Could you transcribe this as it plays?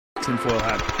Tinfoil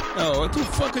hat. Oh, what the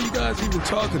fuck are you guys even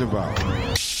talking about?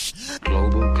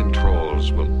 Global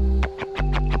controls will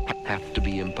have to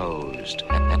be imposed,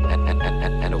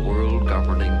 and a world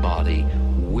governing body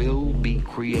will be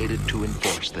created to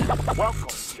enforce them. Welcome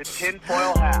to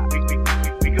Tinfoil Hat.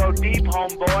 We go deep,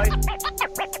 homeboy.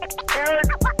 Aaron,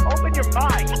 open your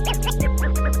mind.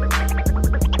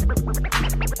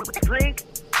 Drink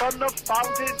from the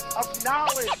fountain of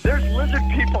knowledge. There's lizard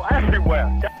people everywhere.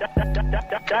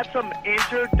 That's some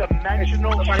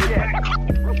interdimensional shit.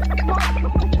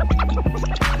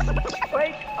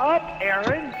 Wake up,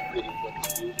 Aaron.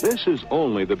 This is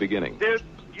only the beginning. Dude,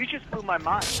 you just blew my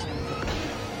mind.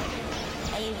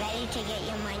 Are you ready to get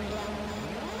your mind blown?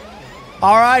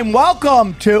 All right,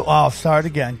 welcome to... Oh, start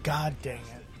again. God dang it.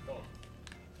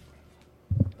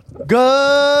 Good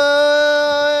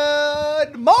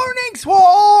morning,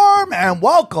 Swarm, and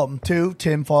welcome to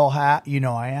Tinfoil Hat. You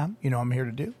know I am. You know I'm here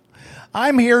to do.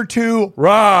 I'm here to...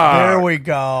 Rock. There we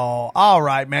go. All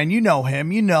right, man. You know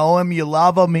him. You know him. You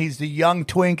love him. He's the young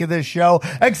twink of this show.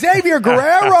 Xavier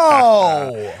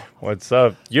Guerrero. What's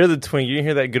up? You're the twink. You didn't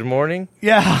hear that good morning?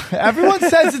 Yeah, everyone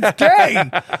says it's gay.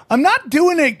 I'm not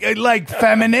doing it like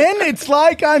feminine. It's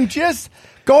like I'm just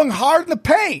going hard in the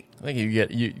paint. I think you get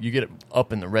it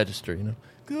up in the register, you know.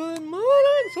 Good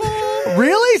morning, sir.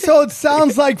 Really? So it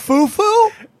sounds like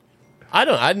foo-foo?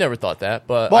 I never thought that,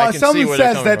 but Well, I can someone see where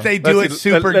they're says coming that from. they do it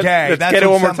super gay. Let's That's get it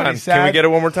what one more somebody time. said. Can we get it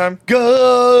one more time?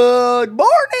 Good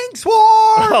morning, Swarm.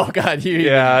 Oh God, you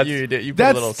put a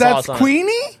little sauce That's on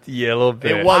Queenie? it. Yeah, a little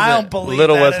bit. It wasn't. I don't believe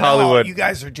Little that West at all. Hollywood. You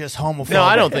guys are just homophobic. No,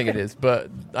 I don't think it is, but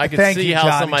I can Thank see you, how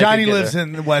Johnny. somebody Johnny could get lives there.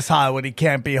 in West Hollywood. He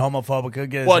can't be homophobic. He'll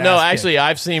get his Well, no, ass kicked. actually,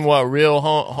 I've seen what real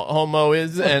homo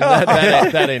is, and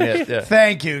that ain't it. Yeah.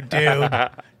 Thank you, dude.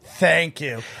 Thank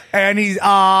you. And he's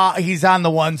on the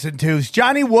ones and twos.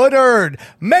 Johnny Woodard,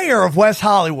 mayor of West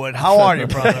Hollywood. How are you,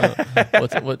 brother?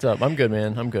 What's up? I'm good,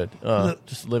 man. I'm good.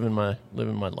 Just living my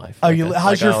life. How's Like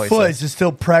I your always foot? say. Is it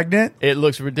still pregnant? It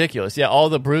looks ridiculous. Yeah, all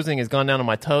the bruising has gone down to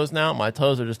my toes now. My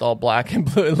toes are just all black and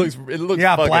blue. It looks.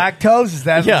 Yeah, fucking- black toes. Is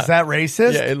that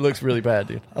racist? Yeah, it looks really bad,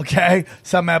 dude. Okay.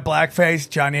 Some have black face.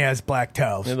 Johnny has black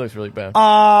toes. It looks really bad.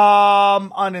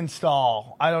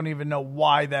 Uninstall. I don't even know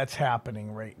why that's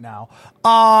happening right now.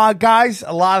 Guys,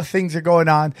 a lot of things are going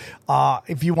on.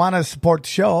 If you want to support the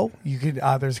show, you could,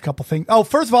 there's a couple things. Oh,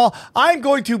 first of all, I'm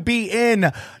going to be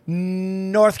in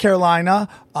North Carolina,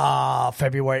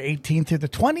 February 18th through the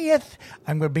 20th.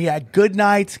 I'm going to be at Good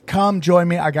Nights. Come join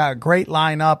me. I got a great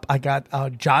lineup. I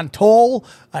got, John Toll.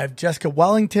 I have Jessica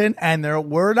Wellington, and their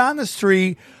word on the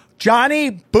street, Johnny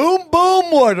Boom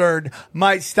Boom Woodard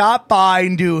might stop by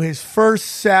and do his first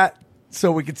set so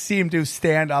we could see him do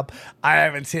stand-up. I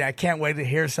haven't seen it. I can't wait to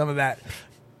hear some of that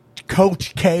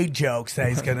Coach K jokes that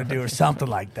he's going to do or something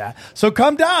like that. So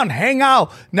come down, hang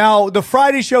out. Now, the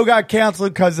Friday show got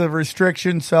canceled because of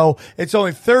restrictions, so it's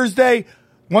only Thursday.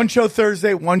 One show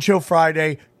Thursday, one show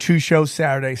Friday, two shows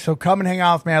Saturday. So come and hang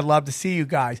out with me. I'd love to see you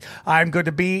guys. I'm going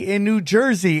to be in New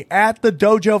Jersey at the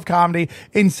Dojo of Comedy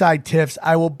inside Tiff's.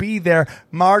 I will be there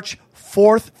March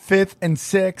 4th, 5th, and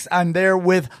 6th. I'm there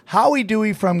with Howie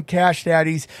Dewey from Cash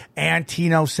Daddies and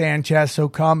Tino Sanchez. So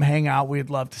come hang out. We'd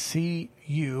love to see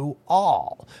you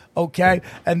all. Okay?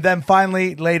 And then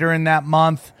finally, later in that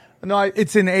month, no,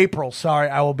 it's in April. Sorry,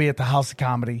 I will be at the House of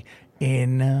Comedy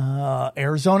in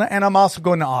Arizona, and I'm also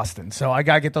going to Austin. So I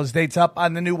got to get those dates up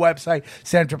on the new website,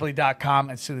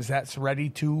 samtripoli.com, as soon as that's ready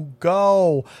to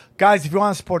go. Guys, if you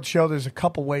want to support the show, there's a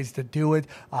couple ways to do it.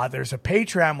 There's a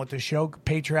Patreon with the show,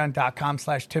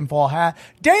 patreon.com/tinfoilhat.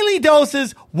 Daily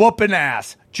doses, whooping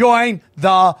ass. Join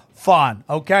the fun,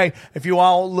 okay? If you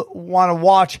want to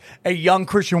watch a young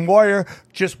Christian warrior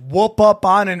just whoop up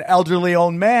on an elderly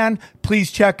old man,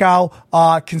 please check out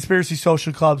Conspiracy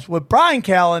Social Clubs with Brian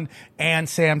Callen and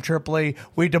Sam Tripoli.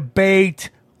 We debate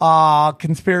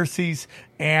conspiracies,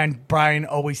 and Brian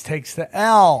always takes the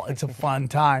L. It's a fun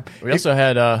time. We also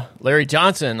had Larry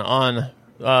Johnson on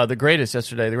the greatest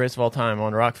yesterday, the greatest of all time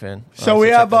on Rockfin. So we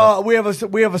have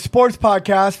a sports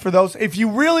podcast for those. If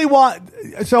you really want,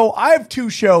 so I have two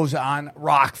shows on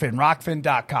Rockfin,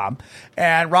 rockfin.com.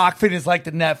 And Rockfin is like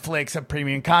the Netflix of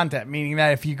premium content, meaning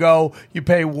that if you go, you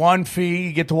pay one fee,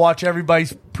 you get to watch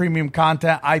everybody's premium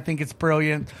content. I think it's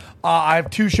brilliant. I have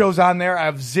two shows on there. I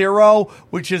have Zero,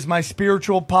 which is my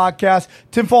spiritual podcast.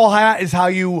 Tinfoil Hat is how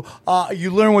you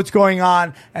learn what's going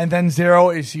on, and then Zero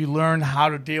is you learn how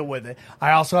to deal with it.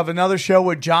 I also have another show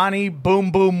with Johnny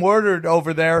Boom Boom Woodard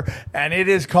over there, and it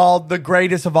is called The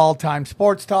Greatest of All Time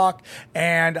Sports Talk.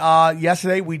 And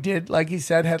yesterday we did, like he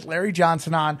said, had Larry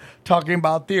Johnson on talking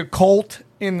about the occult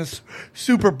in the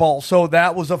Super Bowl. So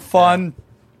that was a fun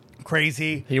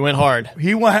crazy. He went hard.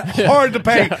 He went hard to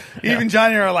pay. Even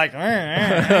Johnny are like,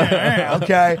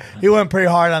 okay. He went pretty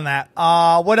hard on that.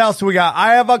 What else do we got?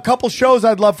 I have a couple shows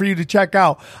I'd love for you to check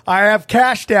out. I have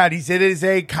Cash Daddies. It is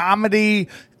a comedy.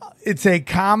 It's a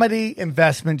comedy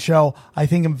investment show. I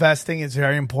think investing is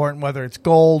very important, whether it's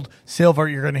gold, silver.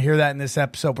 You're going to hear that in this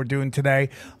episode we're doing today.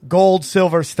 Gold,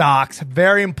 silver stocks,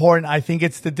 very important. I think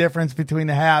it's the difference between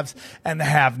the haves and the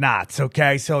have-nots,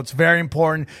 okay? So it's very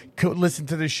important. Listen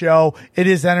to the show. It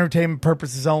is entertainment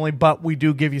purposes only, but we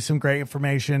do give you some great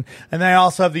information. And then I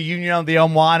also have the Union of the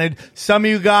Unwanted. Some of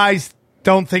you guys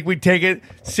don't think we take it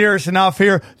serious enough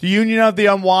here. The Union of the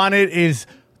Unwanted is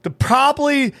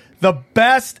probably the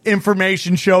best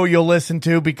information show you'll listen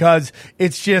to, because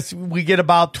it's just, we get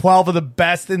about 12 of the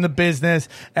best in the business,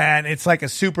 and it's like a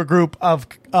super group of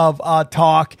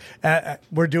talk.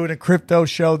 We're doing a crypto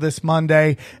show this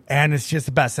Monday, and it's just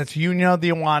the best. That's Union of the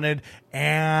Unwanted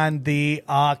and the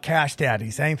Cash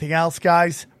Daddies. Anything else,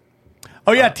 guys?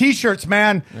 Oh, yeah, T-shirts,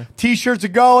 man. Yeah. T-shirts are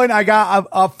going. I got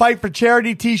a Fight for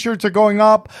Charity T-shirts are going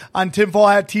up on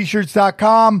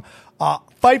tinfoilhattT-shirts.com.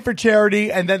 Fight for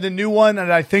Charity, and then the new one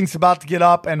that I think's about to get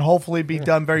up and hopefully be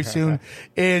done very soon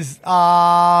is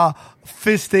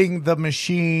Fisting the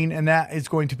Machine, and that is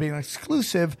going to be an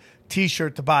exclusive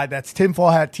T-shirt to buy. That's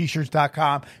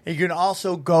tinfoilhattT-shirts.com. And you can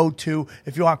also go to,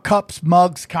 if you want cups,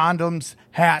 mugs, condoms,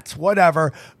 hats,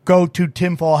 whatever, go to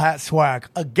Tinfoil Hat Swag.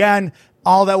 Again,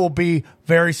 all that will be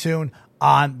very soon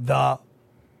on the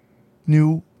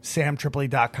new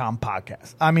SamTripoli.com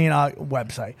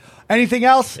website. Anything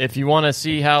else? If you want to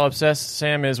see how obsessed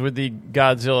Sam is with the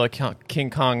Godzilla King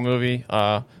Kong movie,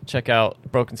 check out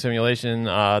Broken Simulation.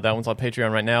 That one's on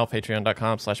Patreon right now,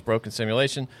 patreon.com/Broken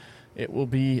Simulation. It will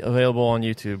be available on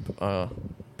YouTube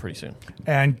pretty soon.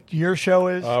 And your show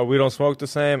is? We Don't Smoke the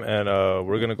Same, and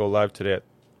we're going to go live today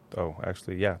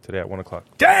today at 1 o'clock.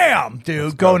 Damn,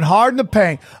 dude. Going hard in the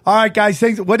paint. All right, guys.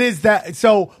 Thanks. What is that?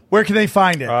 So where can they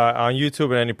find it? On YouTube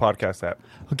and any podcast app.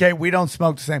 Okay, We Don't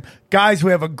Smoke the Same. Guys,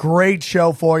 we have a great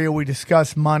show for you. We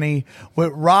discuss money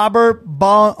with Robert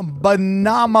Bonammo.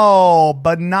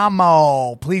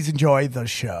 Please enjoy the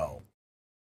show.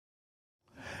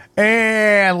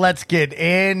 And let's get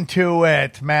into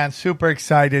it, man. Super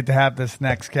excited to have this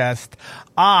next guest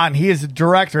on. He is a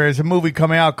director. There's a movie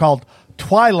coming out called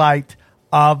Twilight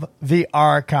of the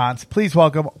Archons. Please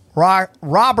welcome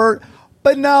Robert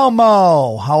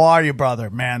Bonammo. How are you,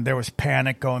 brother? Man, there was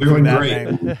panic going through that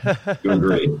name. Doing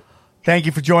great. Thank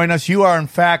you for joining us. You are, in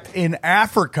fact, in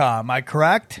Africa. Am I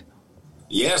correct?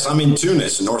 Yes, I'm in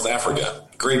Tunis, in North Africa.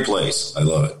 Great place. I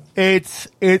love it.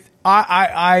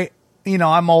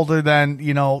 I'm older than,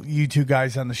 you two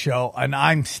guys on the show, and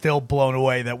I'm still blown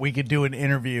away that we could do an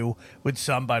interview with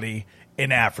somebody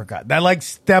in Africa.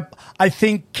 That I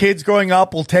think kids growing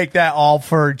up will take that all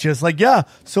for just like, yeah,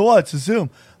 so what? It's a Zoom.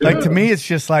 To me, it's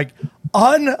just like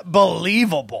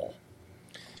unbelievable.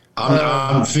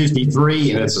 I'm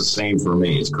 53, and it's the same for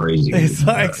me. It's crazy. It's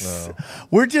like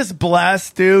we're just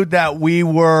blessed, dude, that we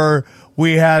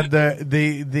had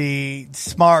the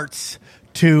smarts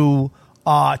to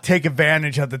take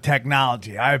advantage of the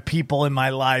technology. I have people in my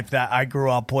life that I grew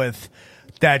up with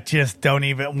that just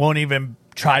won't even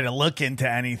try to look into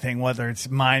anything, whether it's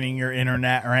mining your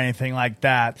internet or anything like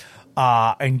that,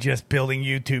 and just building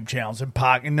YouTube channels and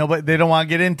nobody, they don't want to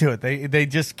get into it. They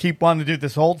just keep wanting to do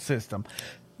this old system.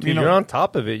 Dude, you're on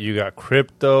top of it. You got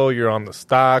crypto. You're on the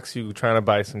stocks. You're trying to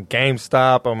buy some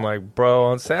GameStop. I'm like, bro,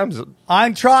 on Sam's.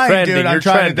 I'm trying, trending. Dude. I'm You're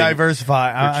trying trending. to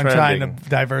diversify. I'm trying to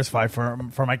diversify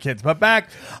for my kids. But back,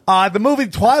 the movie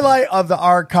Twilight of the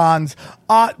Archons.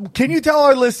 Can you tell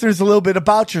our listeners a little bit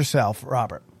about yourself,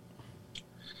 Robert?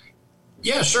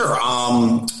 Yeah, sure.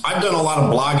 I've done a lot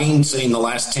of blogging, say, in the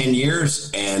last 10 years,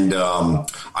 and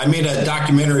I made a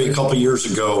documentary a couple years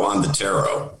ago on the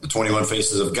tarot, the 21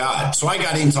 Faces of God. So I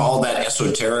got into all that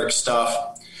esoteric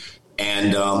stuff,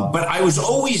 and but I was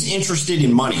always interested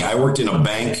in money. I worked in a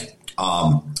bank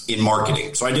in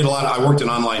marketing, so I worked in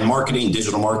online marketing,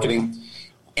 digital marketing,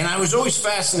 and I was always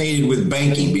fascinated with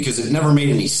banking because it never made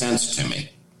any sense to me.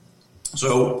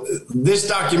 So this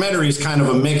documentary is kind of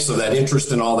a mix of that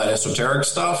interest in all that esoteric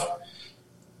stuff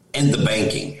and the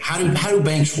banking. How do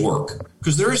banks work?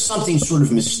 Because there is something sort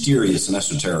of mysterious and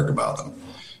esoteric about them.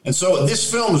 And so this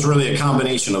film is really a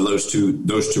combination of those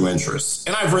two interests.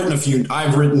 And I've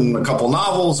written a couple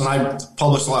novels, and I've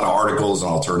published a lot of articles in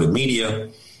alternative media.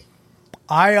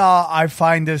 I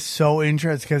find this so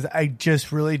interesting because I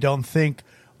just really don't think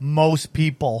most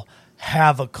people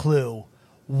have a clue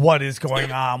what is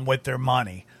going on with their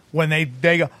money when they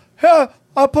go,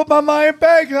 I put my money in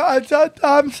bank.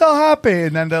 I'm so happy.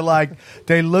 And then they're like,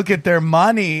 they look at their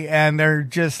money and they're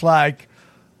just like,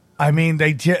 I mean,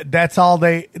 that's all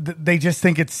they just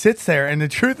think it sits there. And the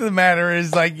truth of the matter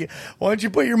is, like, once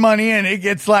you put your money in, it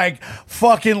gets like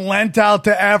fucking lent out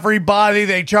to everybody.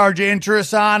 They charge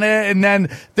interest on it, and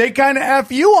then they kind of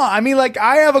F you on. I mean, like,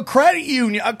 I have a credit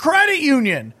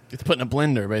union. It's put in a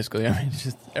blender, basically. I mean, it's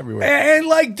just everywhere. And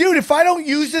like, dude, if I don't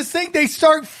use this thing, they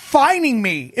start fining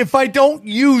me if I don't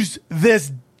use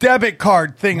this debit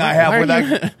card thing I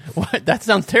have. What? That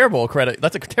sounds terrible.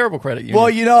 That's a terrible credit union. Well,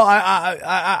 you know,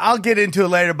 I'll get into it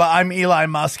later, but I'm Elon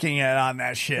Musking it on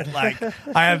that shit. Like,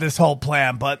 I have this whole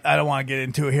plan, but I don't want to get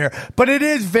into it here. But it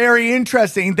is very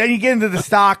interesting. Then you get into the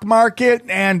stock market,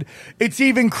 and it's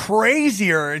even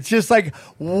crazier. It's just like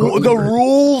the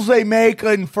rules they make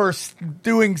for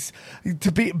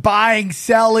buying,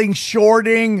 selling,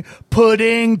 shorting,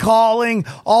 putting, calling,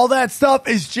 all that stuff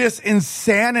is just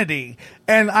insanity.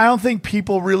 And I don't think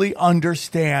people really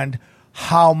understand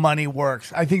how money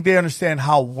works. I think they understand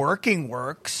how working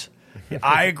works.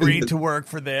 I agreed to work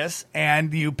for this,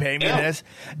 and you pay me this,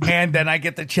 and then I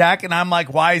get the check, and I'm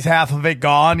like, why is half of it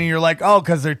gone? And you're like, oh,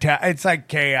 because it's like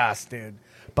chaos, dude.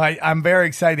 But I'm very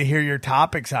excited to hear your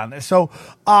topics on this. So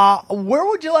where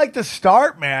would you like to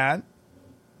start, man?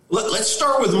 Let's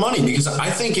start with money, because I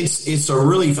think it's a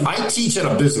really, I teach at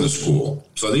a business school.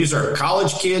 So these are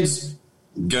college kids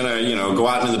gonna, go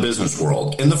out into the business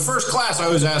world. In the first class, I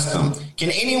always ask them,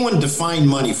 can anyone define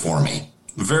money for me?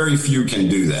 Very few can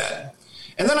do that.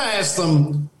 And then I ask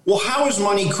them, well, how is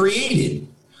money created?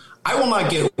 I will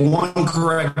not get one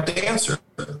correct answer.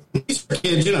 These are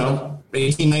kids,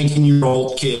 18,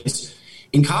 19-year-old kids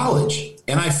in college.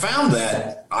 And I found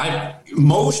that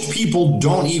most people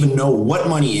don't even know what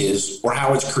money is or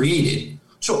how it's created.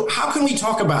 So how can we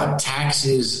talk about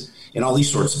taxes and all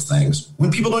these sorts of things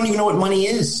when people don't even know what money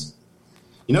is?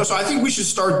 So I think we should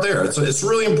start there. It's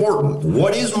really important.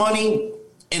 What is money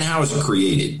and how is it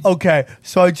created? Okay,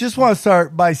 so I just want to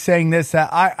start by saying this,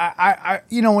 that I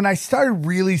when I started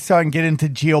to get into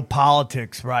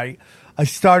geopolitics, right, I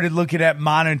started looking at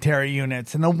monetary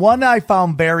units. And the one I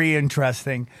found very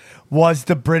interesting was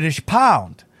the British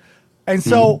pound. And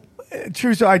so,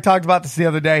 true, so I talked about this the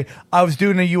other day. I was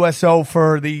doing a USO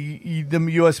for the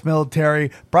U.S.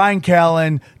 military, Brian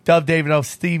Callen, Dov Davidoff,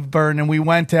 Steve Byrne, and we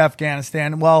went to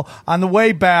Afghanistan. Well, on the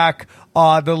way back,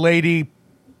 the lady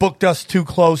booked us too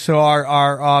close to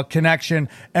our connection,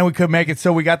 and we couldn't make it,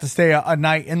 so we got to stay a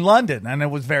night in London, and it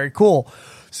was very cool.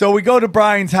 So we go to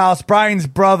Brian's house. Brian's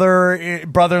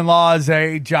brother-in-law is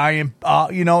a giant,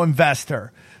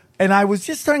 investor. And I was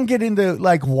just starting to get into,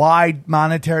 like, why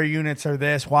monetary units are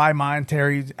this, why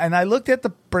monetary. And I looked at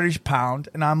the British pound,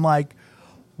 and I'm like,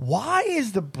 why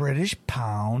is the British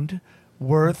pound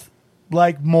worth,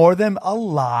 like, more than a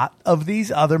lot of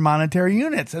these other monetary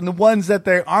units? And the ones that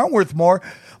they aren't worth more,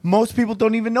 most people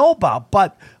don't even know about.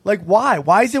 But, like, why?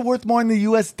 Why is it worth more than the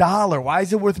U.S. dollar? Why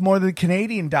is it worth more than the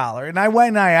Canadian dollar? And I went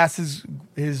and I asked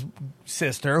his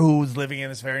sister, who was living in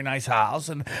this very nice house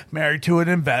and married to an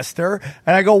investor,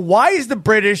 and I go, why is the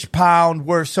British pound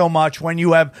worth so much when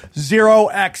you have zero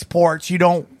exports? You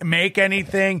don't make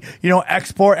anything. You don't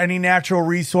export any natural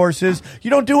resources. You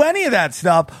don't do any of that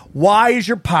stuff. Why is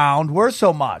your pound worth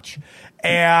so much?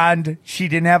 And she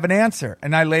didn't have an answer.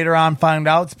 And I later on found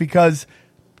out it's because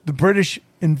the British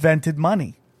invented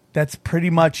money. That's pretty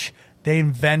much, they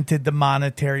invented the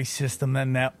monetary system,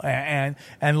 and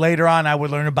later on I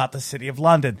would learn about the City of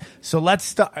London. So let's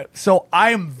start. So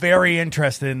I am very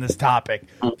interested in this topic.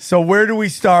 So where do we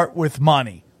start with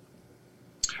money?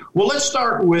 Well, let's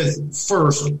start with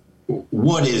first,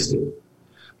 what is it?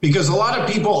 Because a lot of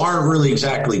people aren't really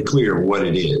exactly clear what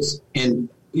it is. And,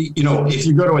 if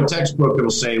you go to a textbook,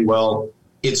 it'll say, well,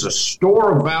 it's a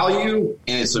store of value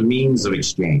and it's a means of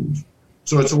exchange.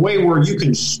 So it's a way where you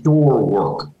can store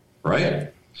work.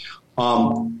 Right?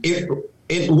 One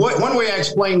way I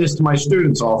explain this to my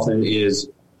students often is,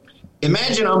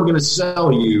 imagine I'm going to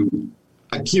sell you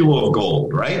a kilo of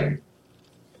gold, right?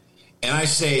 And I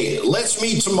say, let's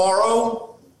meet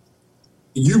tomorrow.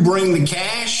 You bring the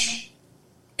cash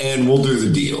and we'll do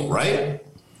the deal, right?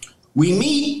 We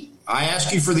meet. I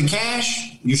ask you for the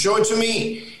cash. You show it to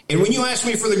me. And when you ask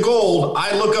me for the gold,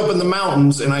 I look up in the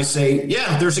mountains and I say,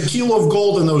 yeah, there's a kilo of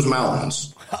gold in those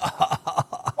mountains.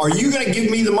 Are you going to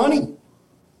give me the money?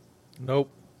 Nope.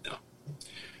 No.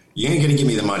 You ain't going to give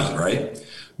me the money, right?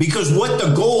 Because what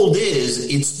the gold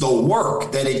is, it's the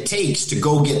work that it takes to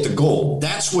go get the gold.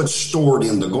 That's what's stored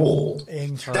in the gold.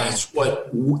 That's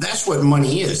what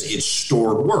money is. It's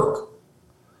stored work.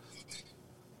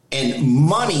 And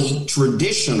money,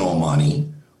 traditional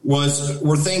money,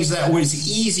 were things that was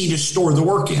easy to store the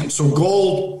work in. So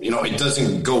gold, it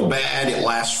doesn't go bad. It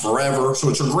lasts forever. So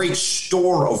it's a great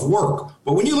store of work.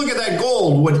 But when you look at that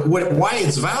gold, why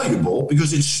it's valuable?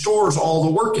 Because it stores all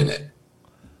the work in it.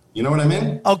 You know what I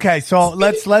mean? Okay, so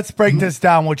let's break this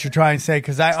down, what you're trying to say,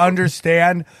 because I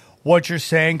understand what you're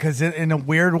saying, because in a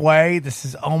weird way, this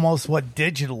is almost what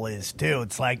digital is, too.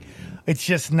 It's like, it's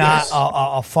just not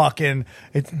a fucking,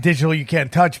 it's digital you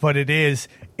can't touch, but it is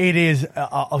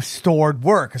a stored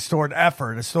work, a stored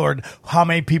effort, a stored how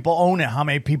many people own it, how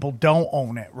many people don't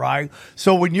own it, right?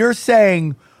 So when you're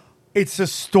saying it's a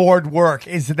stored work,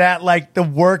 is that like the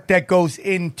work that goes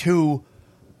into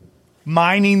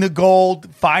mining the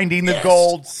gold, finding the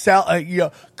gold,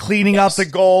 cleaning up the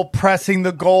gold, pressing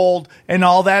the gold, and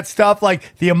all that stuff?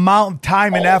 Like the amount of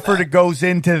time and effort that goes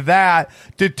into that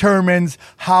determines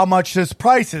how much this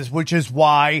price is, which is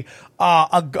why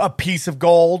a piece of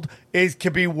gold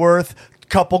could be worth a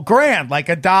couple grand, like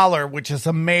 $1, which is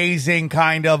amazing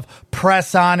kind of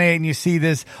press on it. And you see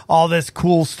all this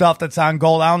cool stuff that's on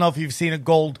gold. I don't know if you've seen a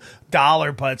gold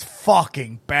dollar, but it's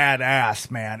fucking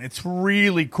badass, man. It's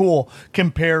really cool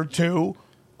compared to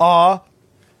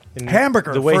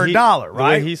hamburger for $1, right? The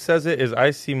way he says it is,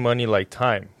 I see money like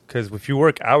time. Because if you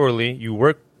work hourly, you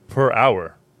work per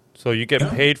hour. So you get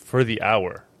paid for the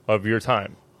hour of your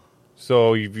time.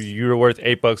 So you're worth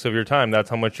 $8 of your time. That's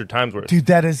how much your time's worth. Dude,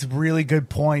 that is a really good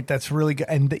point. That's really good.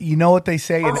 And you know what they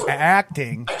say in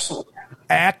acting?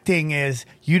 Acting is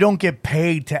you don't get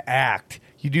paid to act.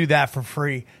 You do that for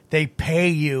free. They pay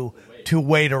you to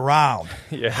wait around.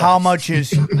 Yes. How much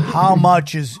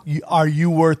are you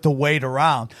worth to wait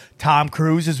around? Tom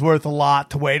Cruise is worth a lot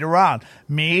to wait around.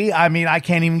 Me, I mean, I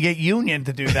can't even get union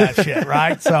to do that shit,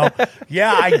 right? So,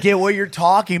 yeah, I get what you're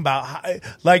talking about.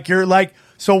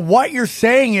 So what you're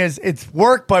saying is it's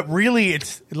work, but really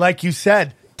it's, like you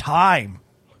said, time.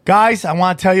 Guys, I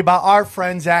want to tell you about our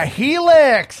friends at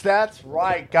Helix. That's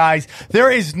right, guys.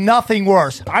 There is nothing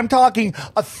worse. I'm talking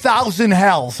 1,000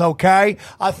 hells, okay?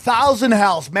 1,000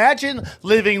 hells. Imagine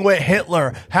living with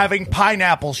Hitler, having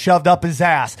pineapples shoved up his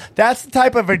ass. That's the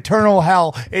type of eternal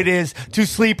hell it is to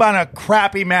sleep on a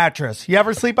crappy mattress. You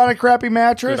ever sleep on a crappy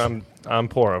mattress? Dude, I'm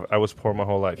poor. I was poor my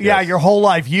whole life. Yeah, yes. your whole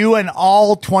life. You and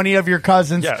all 20 of your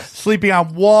cousins sleeping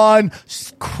on one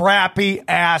crappy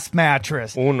ass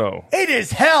mattress. Uno. It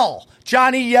is hell.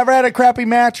 Johnny, you ever had a crappy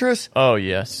mattress? Oh,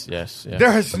 yes.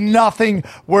 There is nothing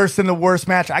worse than the worst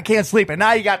mattress. I can't sleep. And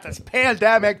now you got this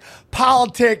pandemic,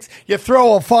 politics. You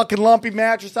throw a fucking lumpy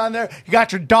mattress on there. You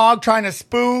got your dog trying to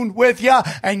spoon with you,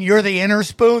 and you're the inner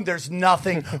spoon. There's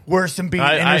nothing worse than being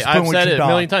inner spoon I've with said your it dog.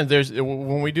 a million times.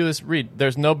 When we do this read,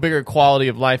 there's no bigger quality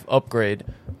of life upgrade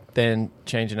than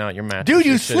changing out your mattress. Dude,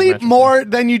 you sleep more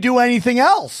than you do anything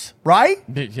else, right?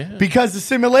 Yeah. Because the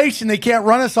simulation, they can't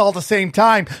run us all at the same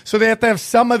time, so they have to have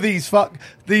some of these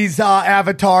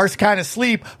avatars kind of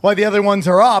sleep while the other ones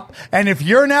are up. And if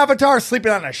you're an avatar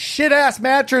sleeping on a shit-ass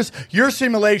mattress, your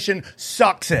simulation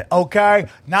sucks it, okay?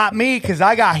 Not me, because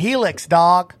I got Helix,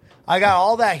 dog. I got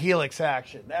all that Helix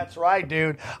action. That's right,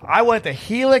 dude. I went to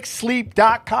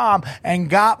helixsleep.com and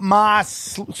got my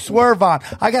swerve on.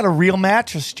 I got a real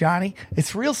mattress, Johnny.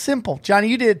 It's real simple. Johnny,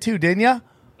 you did too, didn't you?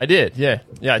 I did, yeah.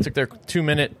 Yeah, I took their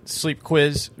 2-minute sleep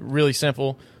quiz. Really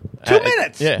simple. 2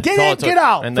 minutes. Yeah, Get in, get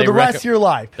out for the rest of your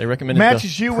life. They recommended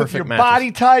matches you with your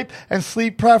body type and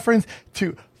sleep preference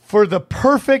for the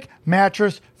perfect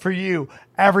mattress for you.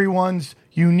 Everyone's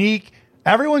unique.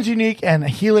 Everyone's unique, and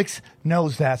Helix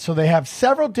knows that. So they have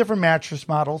several different mattress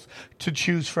models to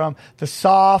choose from. The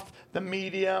soft, the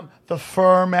medium, the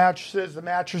firm mattresses. The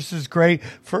mattress is great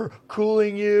for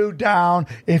cooling you down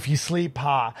if you sleep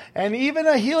hot. And even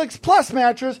a Helix Plus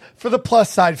mattress for the plus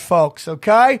side folks,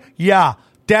 okay? Yeah,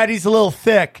 daddy's a little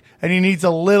thick, and he needs a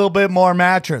little bit more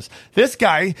mattress. This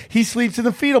guy, he sleeps in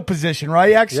the fetal position,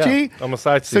 right, XG? Yeah, I'm a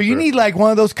side sleeper. So you need like one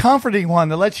of those comforting one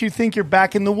that lets you think you're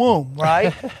back in the womb,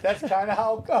 right? That's kind of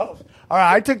how it goes. All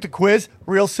right, I took the quiz.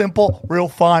 Real simple, real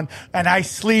fun. And I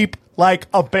sleep like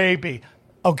a baby,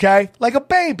 okay? Like a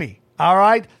baby. All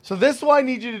right? So this is what I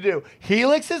need you to do.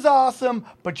 Helix is awesome,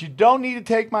 but you don't need to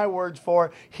take my words for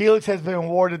it. Helix has been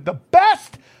awarded the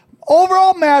best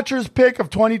overall mattress pick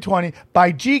of 2020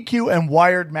 by GQ and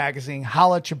Wired Magazine.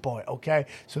 Holla at your boy, okay?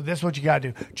 So this is what you got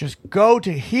to do. Just go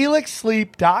to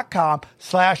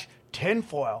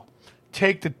helixsleep.com/tinfoil.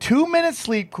 Take the 2-minute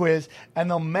sleep quiz, and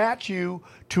they'll match you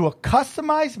to a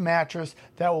customized mattress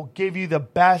that will give you the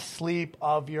best sleep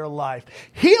of your life.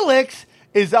 Helix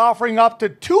is offering up to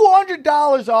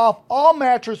 $200 off all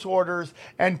mattress orders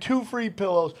and 2 free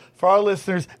pillows for our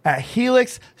listeners at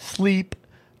helixsleep.com.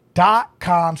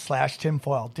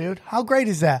 BrokenSimulation.com/tinfoil. Dude, how great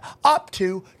is that? Up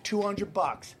to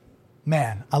 $200.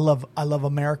 Man, I love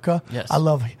America. Yes. I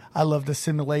love the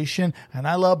simulation, and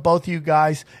I love both of you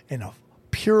guys in a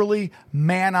purely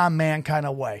man-on-man kind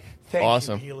of way. Thank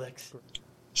Awesome. you, Helix.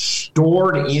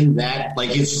 Stored in that,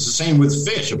 like it's the same with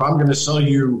fish. If I'm going to sell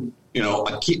you,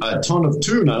 a ton of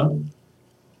tuna,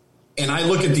 and I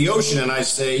look at the ocean and I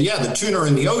say, yeah, the tuna are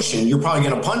in the ocean, you're probably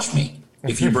going to punch me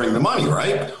if you bring the money,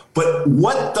 right? But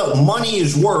what the money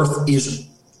is worth is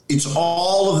it's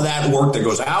all of that work that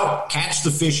goes out, catch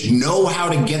the fish, know how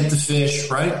to get the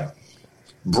fish, right?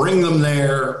 Bring them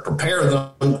there, prepare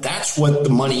them. That's what the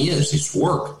money is. It's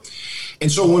work.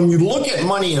 And so when you look at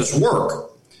money as work,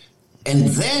 and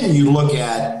then you look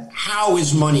at how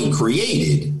is money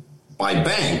created by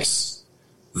banks,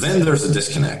 then there's a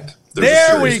disconnect.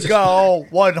 There we go.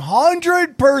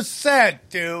 100%,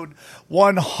 dude.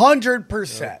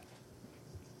 100%.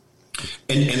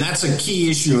 And that's a key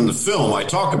issue in the film I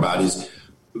talk about is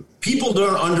people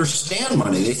don't understand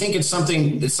money. They think it's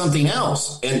something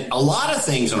else. And a lot of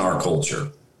things in our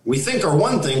culture we think are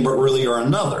one thing, but really are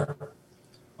another.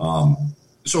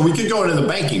 So we could go into the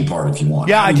banking part if you want.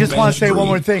 Yeah, I just want to say one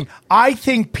more thing. I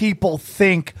think people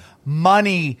think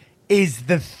money is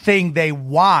the thing they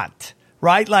want,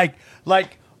 right? Like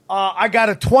I got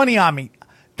a 20 on me.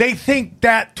 They think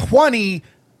that 20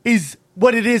 is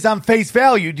what it is on face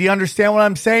value. Do you understand what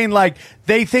I'm saying? Like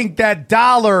they think that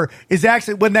dollar is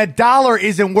actually, when that dollar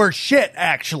isn't worth shit,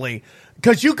 actually,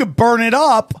 because you could burn it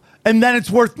up and then it's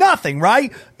worth nothing,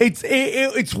 right?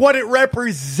 It's what it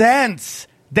represents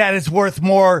that is worth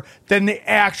more than the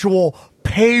actual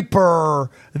paper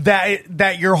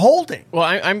that you're holding. Well,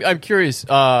 I'm curious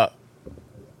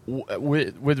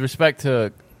with respect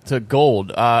to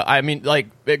gold. I mean, like,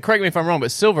 correct me if I'm wrong,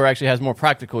 but silver actually has more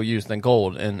practical use than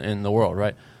gold in the world,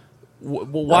 right?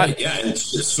 Why? Right, yeah, and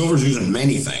silver's used in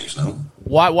many things. No.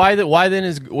 Why then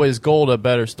is gold a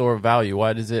better store of value?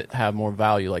 Why does it have more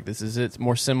value like this? Is it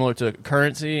more similar to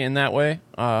currency in that way?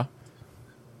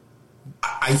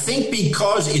 I think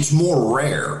because it's more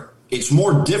rare, it's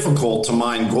more difficult to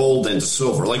mine gold than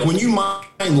silver. Like when you mine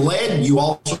lead, you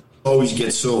also always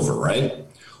get silver, right?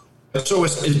 So I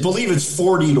believe it's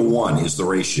 40-1 is the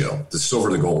ratio, the silver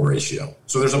to gold ratio.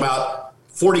 So there's about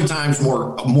 40 times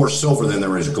more silver than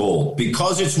there is gold.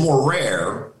 Because it's more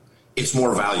rare, it's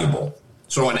more valuable.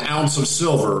 So an ounce of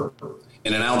silver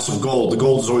and an ounce of gold, the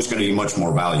gold is always going to be much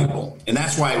more valuable. And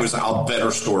that's why it was a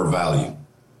better store of value.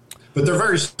 But they're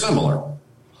very similar.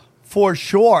 For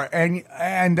sure.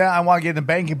 And I want to get into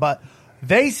banking, but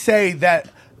they say that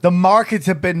the markets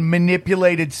have been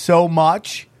manipulated so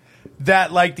much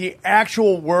that like the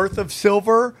actual worth of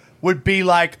silver would be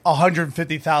like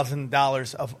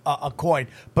 $150,000 of a coin,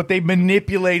 but they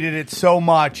manipulated it so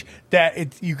much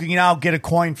that you can now get a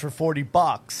coin for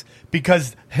 $40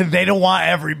 because they don't want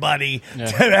everybody to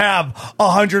have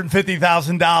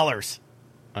 $150,000.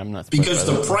 I'm not because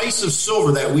the price of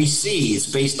silver that we see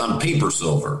is based on paper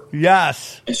silver.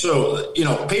 Yes, and so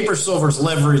paper silver's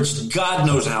leveraged. God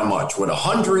knows how much. What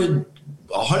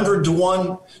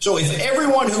 100-1. So if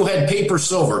everyone who had paper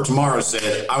silver tomorrow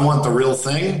said, "I want the real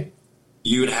thing,"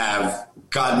 you'd have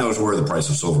God knows where the price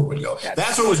of silver would go.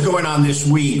 That's what was going on this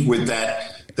week with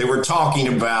that. They were talking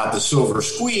about the silver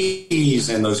squeeze,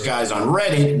 and those guys on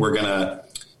Reddit were gonna,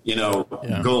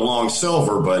 go long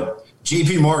silver, but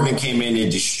JP Morgan came in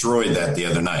and destroyed that the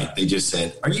other night. They just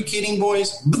said, "Are you kidding,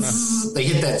 boys?" They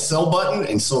hit that sell button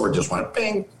and silver just went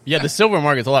bing. Yeah, the silver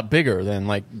market's a lot bigger than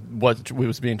like what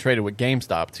was being traded with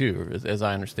GameStop too, as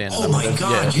I understand it. Oh my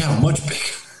God, yeah, much bigger.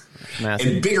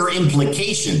 Massive. And bigger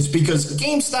implications because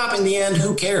GameStop in the end,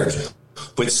 who cares?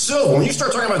 But silver, when you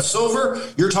start talking about silver,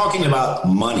 you're talking about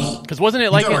money. Because wasn't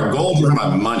it like you're talking about gold, you're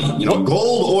talking about money.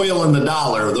 Gold, oil, and the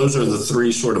dollar, those are the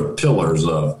three sort of pillars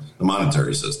of the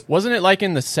monetary system. Wasn't it like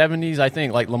in the 70s, I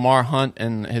think, like Lamar Hunt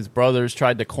and his brothers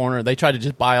tried to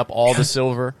just buy up all the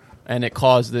silver, and it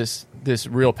caused this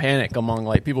real panic among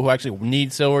like people who actually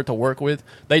need silver to work with.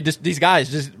 These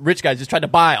guys, rich guys, just tried to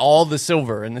buy all the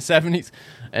silver in the 70s,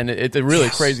 and it's a really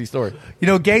crazy story.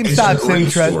 GameStop's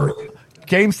interesting.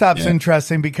 GameStop's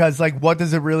interesting because, like, what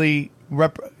does it really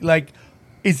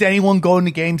is anyone going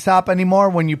to GameStop anymore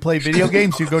when you play video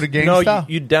games? You go to GameStop? No,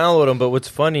 you download them, but what's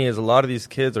funny is a lot of these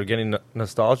kids are getting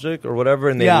nostalgic or whatever,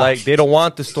 and they don't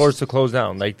want the stores to close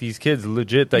down. Like, these kids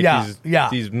legit, these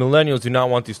millennials do not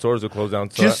want these stores to close down.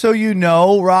 So just so you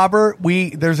know, Robert,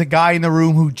 there's a guy in the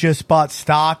room who just bought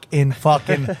stock in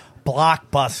fucking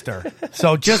Blockbuster.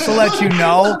 So just to let you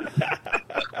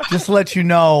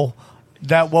know,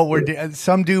 that what we're doing,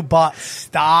 some dude bought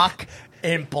stock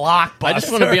in Blockbuster. I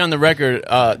just want to be on the record.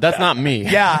 That's not me.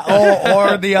 Yeah,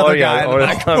 or the other guy. or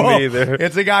that's not me either.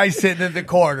 It's a guy sitting in the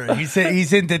corner.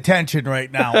 He's in detention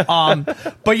right now.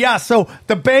 But yeah, so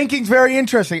the banking's very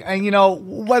interesting,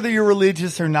 and whether you're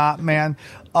religious or not, man.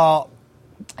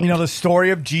 The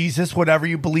story of Jesus, whatever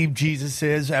you believe Jesus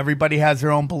is, everybody has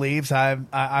their own beliefs.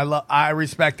 I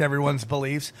respect everyone's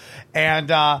beliefs, and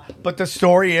but the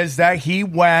story is that he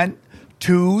went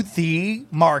to the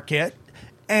market.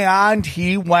 And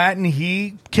he went and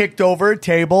he kicked over a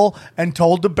table and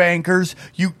told the bankers,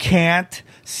 you can't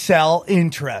sell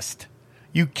interest.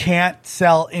 You can't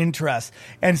sell interest.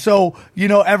 And so,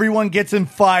 everyone gets in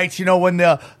fights. When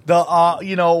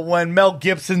when Mel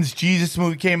Gibson's Jesus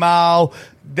movie came out,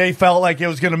 they felt like it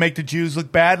was going to make the Jews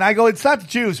look bad. And I go, it's not the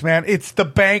Jews, man. It's the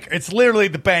bank. It's literally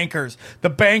the bankers. The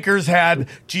bankers had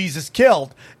Jesus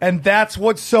killed. And that's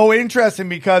what's so interesting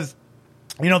because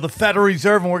the Federal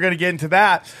Reserve, and we're going to get into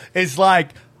that, is like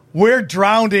we're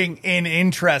drowning in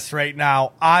interest right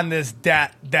now on this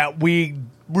debt that we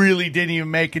really didn't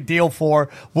even make a deal for.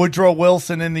 Woodrow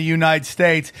Wilson in the United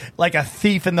States, like a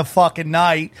thief in the fucking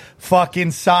night,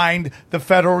 fucking signed the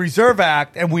Federal Reserve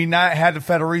Act, and we had the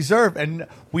Federal Reserve, and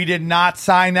we did not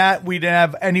sign that. We didn't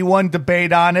have anyone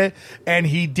debate on it, and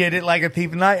he did it like a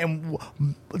thief in the night. And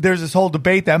there's this whole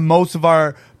debate that most of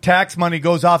our tax money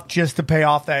goes off just to pay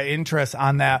off that interest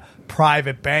on that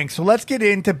private bank. So let's get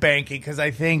into banking because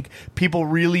I think people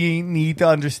really need to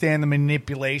understand the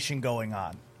manipulation going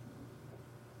on.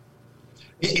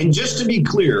 And just to be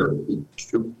clear,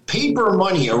 paper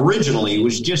money originally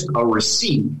was just a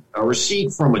receipt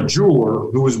from a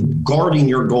jeweler who was guarding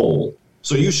your gold.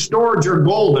 So you stored your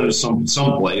gold in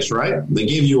someplace, right? They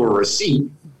gave you a receipt.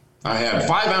 I had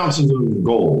 5 ounces of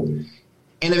gold.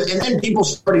 And then people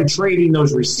started trading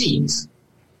those receipts.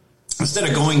 Instead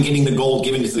of getting the gold,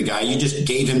 giving it to the guy, you just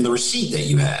gave him the receipt that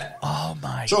you had. Oh,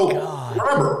 my God. So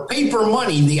remember, paper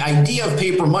money, the idea of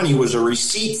paper money was a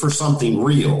receipt for something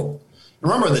real.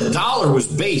 Remember, the dollar was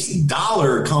based.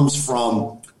 Dollar comes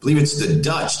from, I believe it's the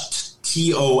Dutch,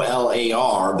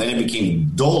 T-O-L-A-R. Then it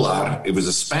became dollar. It was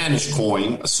a Spanish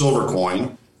coin, a silver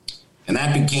coin. And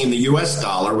that became the U.S.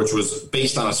 dollar, which was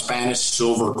based on a Spanish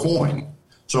silver coin.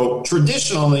 So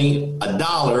traditionally, a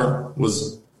dollar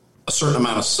was a certain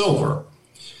amount of silver.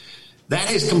 That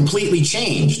has completely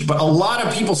changed. But a lot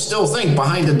of people still think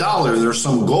behind a dollar there's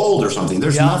some gold or something.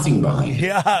 There's nothing behind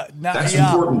it. That's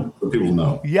important for people to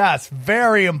know. Yes,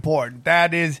 very important.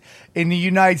 That is, in the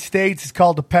United States, it's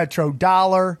called a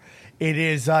petrodollar. It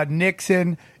is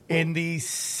Nixon in the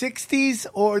 60s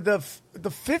or the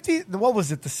 50s. What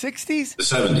was it, the 60s? The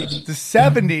 70s. The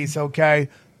 70s, okay.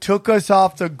 Took us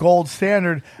off the gold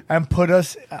standard and put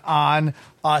us on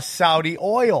Saudi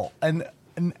oil.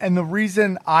 And the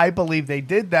reason I believe they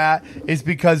did that is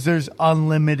because there's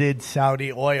unlimited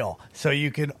Saudi oil. So you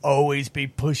can always be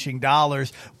pushing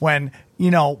dollars when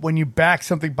you back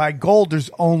something by gold,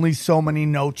 there's only so many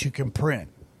notes you can print.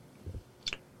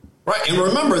 Right. And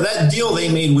remember, that deal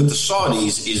they made with the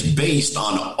Saudis is based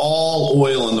on all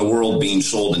oil in the world being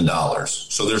sold in dollars.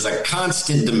 So there's a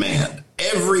constant demand.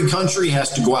 Every country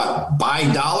has to go out,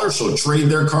 buy dollars, so trade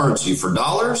their currency for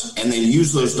dollars, and then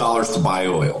use those dollars to buy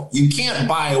oil. You can't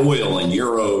buy oil in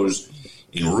euros,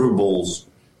 in rubles.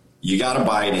 You got to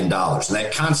buy it in dollars. And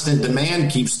that constant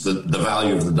demand keeps the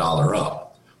value of the dollar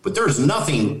up. But there's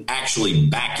nothing actually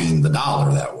backing the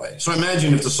dollar that way. So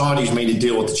imagine if the Saudis made a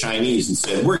deal with the Chinese and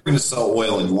said, we're going to sell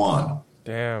oil in yuan.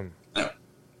 Damn.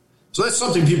 So that's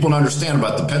something people don't understand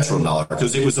about the petrodollar,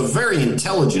 because it was a very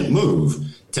intelligent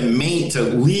move to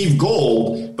leave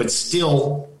gold but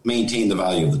still maintain the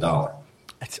value of the dollar.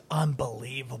 It's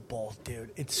unbelievable,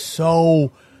 dude. It's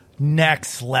so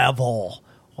next level,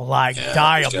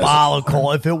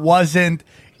 diabolical. If it wasn't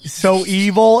so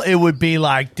evil, it would be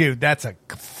like, dude, that's a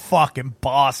fucking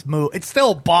boss move. It's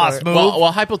still a boss move.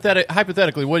 Well,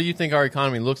 hypothetically, what do you think our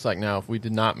economy looks like now if we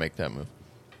did not make that move?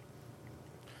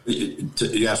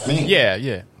 You ask me?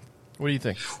 Yeah. What do you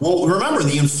think? Well, remember,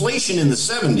 the inflation in the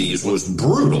 70s was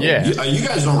brutal. Yeah. You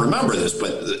guys don't remember this,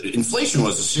 but inflation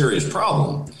was a serious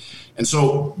problem. And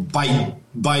so by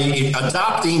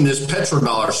adopting this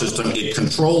petrodollar system, it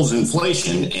controls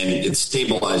inflation and it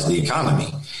stabilized the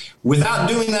economy. Without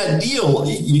doing that deal,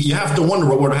 you have to wonder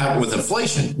what would happen with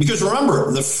inflation. Because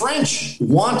remember, the French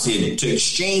wanted to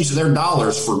exchange their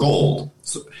dollars for gold.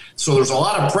 So there's a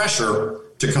lot of pressure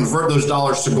to convert those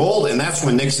dollars to gold, and that's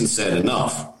when Nixon said,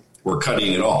 enough, we're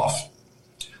cutting it off.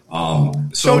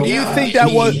 So do you think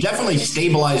that was... He definitely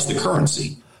stabilized the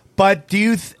currency. But do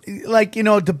you,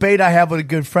 a debate I have with a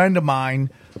good friend of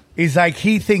mine is like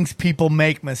he thinks people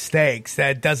make mistakes,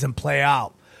 that it doesn't play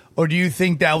out. Or do you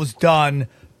think that was done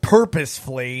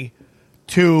purposefully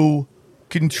to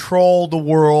control the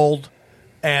world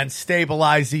and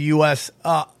stabilize the U.S.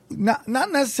 Not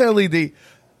necessarily the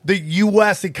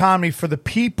U.S. economy for the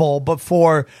people, but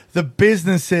for the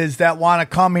businesses that want to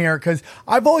come here. Because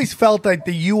I've always felt like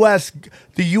the U.S.,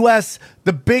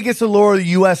 the biggest allure of the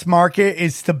U.S. market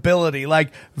is stability.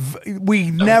 Like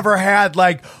we never had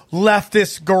like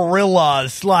leftist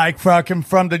guerrillas like fucking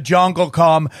from the jungle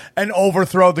come and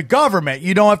overthrow the government.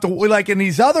 You don't have to, like in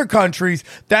these other countries,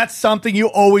 that's something you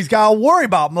always got to worry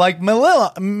about. Like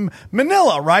Manila,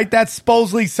 right? That's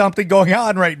supposedly something going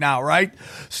on right now, right?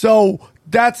 So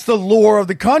that's the lore of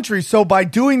the country. So by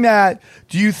doing that,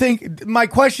 do you think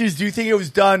it was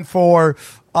done for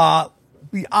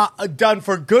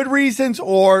good reasons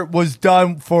or was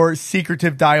done for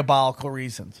secretive, diabolical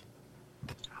reasons?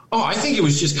 Oh, I think it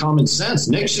was just common sense.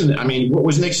 Nixon, I mean, what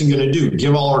was Nixon going to do?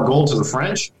 Give all our gold to the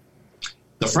French?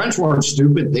 The French weren't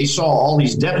stupid. They saw all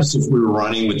these deficits we were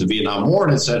running with the Vietnam War,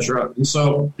 et cetera. And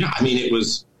so, yeah, I mean, it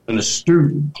was an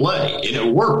astute play, and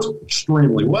it worked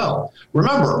extremely well.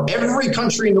 Remember, every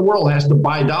country in the world has to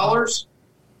buy dollars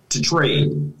to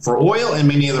trade for oil and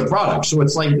many other products. So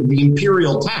it's like the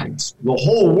imperial tax. The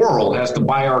whole world has to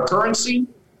buy our currency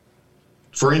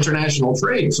for international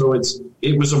trade. So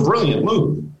it was a brilliant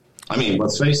move. I mean,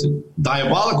 let's face it,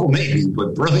 diabolical maybe,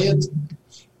 but brilliant.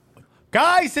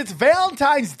 Guys, it's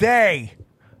Valentine's Day.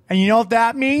 And you know what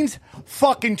that means?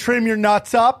 Fucking trim your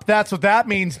nuts up. That's what that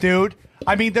means, dude.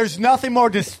 I mean, there's nothing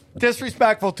more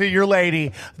disrespectful to your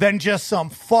lady than just some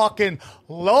fucking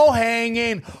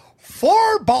low-hanging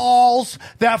four balls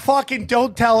that fucking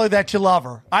don't tell her that you love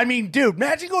her. I mean, dude,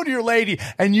 imagine going to your lady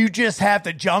and you just have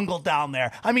the jungle down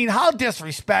there. I mean, how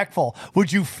disrespectful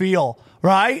would you feel,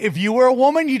 right? If you were a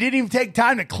woman, you didn't even take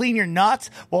time to clean your nuts.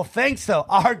 Well, thanks to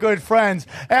our good friends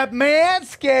at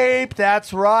Manscaped.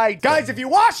 That's right. Guys, if you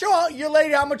wash your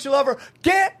lady how much you love her,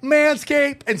 get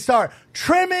Manscaped and start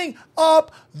trimming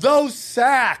up those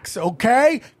sacks,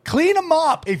 okay? Clean them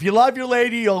up. If you love your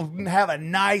lady, you'll have a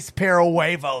nice pair of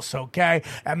huevos, okay?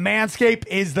 And Manscaped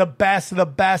is the best of the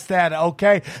best at it,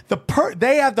 okay?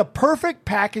 They have the perfect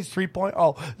package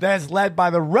 3.0 that is led by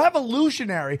the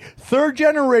revolutionary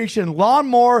third-generation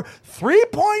Lawnmower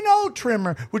 3.0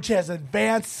 trimmer, which has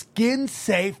advanced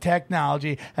skin-safe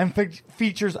technology and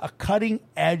features a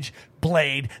cutting-edge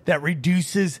blade that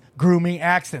reduces grooming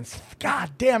accidents. God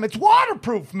damn, it's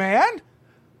waterproof, man.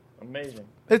 Amazing.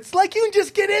 It's like you can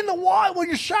just get in the water when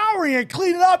you're showering and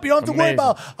clean it up. You don't have to worry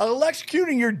about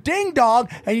electrocuting your ding dong,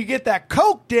 and you get that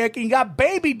Coke dick and you got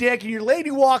baby dick, and your lady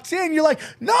walks in. You're like,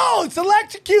 no, it's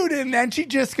electrocuted. And then she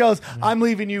just goes, I'm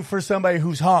leaving you for somebody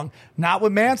who's hung. Not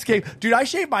with Manscaped. Dude, I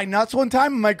shaved my nuts one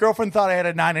time, and my girlfriend thought I had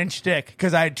a 9-inch dick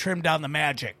because I had trimmed down the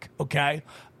magic, okay?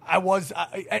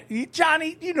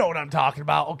 Johnny, you know what I'm talking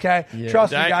about, okay? Yeah.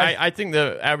 Trust me, guys. I think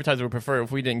the advertiser would prefer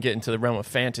if we didn't get into the realm of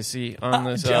fantasy on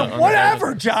this.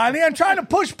 Whatever, Johnny. I'm trying to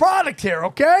push product here,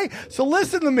 okay? So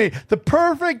listen to me. The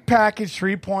perfect package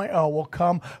 3.0 will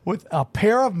come with a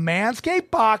pair of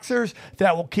Manscaped boxers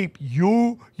that will keep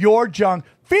your junk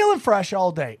feeling fresh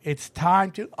all day. It's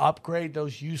time to upgrade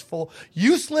those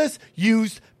useless,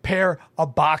 used pair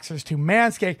of boxers to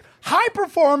Manscaped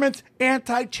high-performance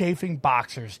anti-chafing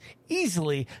boxers.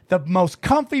 Easily the most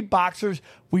comfy boxers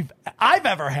I've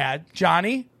ever had,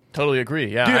 Johnny. Totally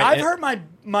agree. Yeah, dude, I've heard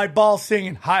my balls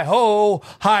singing hi ho,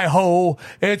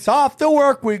 it's off to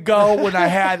work we go when I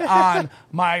had on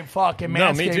my fucking Manscaped.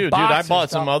 No, me too, dude. I bought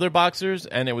some other boxers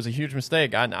and it was a huge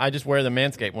mistake. I just wear the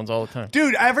Manscaped ones all the time.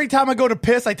 Dude, every time I go to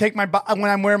piss, I take when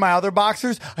I'm wearing my other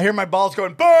boxers, I hear my balls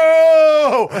going boo,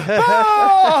 boo, boo.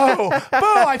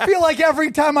 I feel like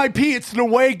every time I pee, it's an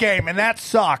away game, and that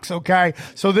sucks. Okay,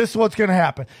 so this is what's going to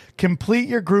happen. Complete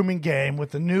your grooming game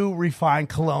with the new refined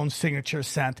cologne signature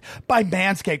scent by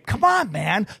Manscaped. Come on,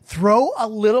 man. Throw a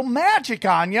little magic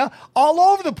on you all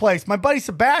over the place. My buddy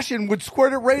Sebastian would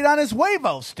squirt it right on his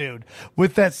huevos, dude,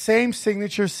 with that same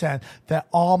signature scent that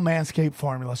all Manscaped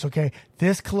formulas, okay?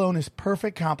 This cologne is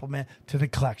perfect complement to the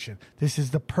collection. This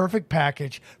is the perfect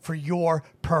package for your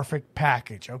perfect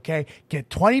package, okay? Get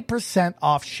 20%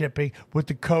 off shipping with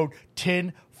the code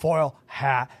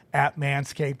TINFOILHAT at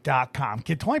manscaped.com.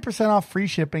 Get 20% off free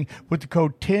shipping with the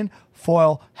code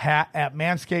TINFOILHAT at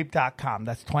manscaped.com.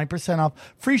 That's 20% off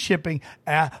free shipping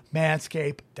at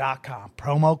manscaped.com.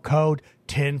 Promo code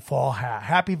Tinfoil Hat.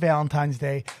 Happy Valentine's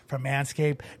Day from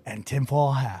Manscaped and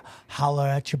Tinfoil Hat. Holler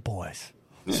at your boys.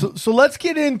 So let's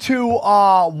get into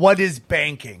what is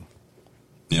banking.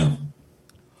 Yeah.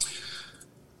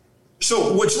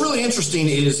 So what's really interesting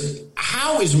is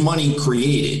how is money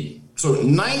created? So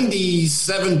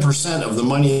 97% of the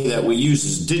money that we use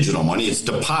is digital money. It's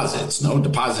deposits,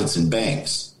 deposits in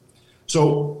banks.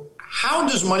 So how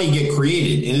does money get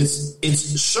created? And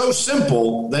it's so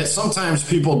simple that sometimes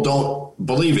people don't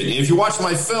believe it. And if you watch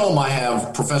my film, I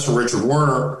have Professor Richard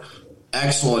Werner,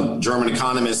 excellent German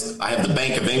economist. I have the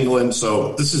Bank of England.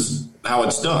 So this is how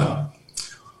it's done.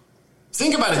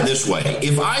 Think about it this way.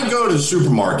 If I go to the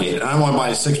supermarket and I want to buy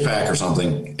a 6-pack or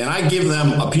something, and I give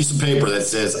them a piece of paper that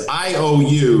says, I owe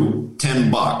you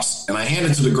 $10, and I hand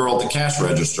it to the girl at the cash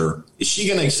register, is she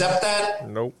going to accept that?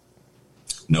 Nope.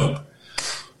 Nope.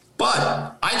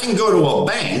 But I can go to a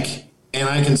bank and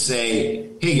I can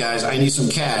say, hey guys, I need some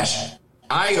cash.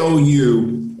 I owe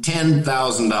you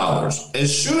 $10,000.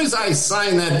 As soon as I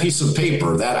sign that piece of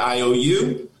paper, that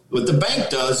IOU, what the bank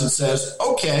does, it says,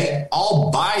 okay, I'll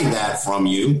buy that from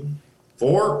you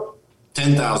for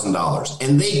 $10,000.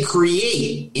 And they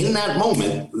create, in that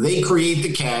moment, they create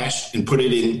the cash and put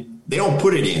it in. They don't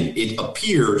put it in. It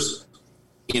appears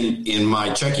in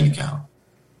my checking account.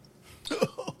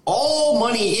 All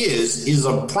money is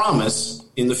a promise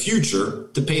in the future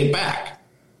to pay it back.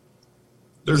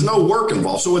 There's no work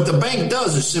involved. So what the bank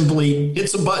does is simply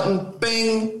hits a button,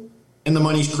 bing, and the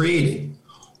money's created.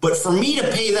 But for me to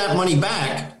pay that money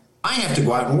back, I have to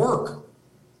go out and work.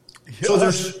 Yes.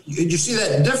 So you see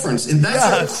that difference? And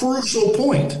that's a crucial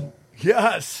point.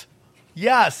 Yes.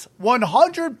 Yes.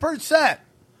 100%.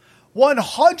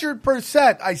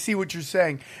 100%. I see what you're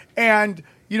saying. And,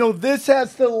 this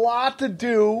has a lot to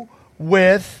do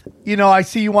with, I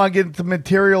see you want to get into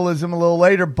materialism a little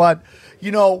later, but,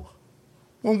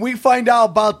 when we find out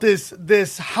about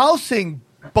this housing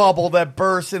bubble that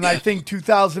burst in, I think,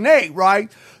 2008, right?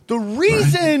 The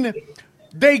reason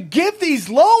they give these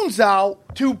loans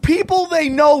out to people they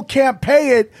know can't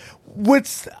pay it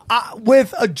with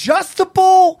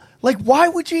adjustable. Like, why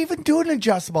would you even do an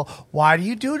adjustable? Why do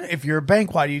you do it? If you're a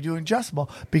bank, why do you do an adjustable?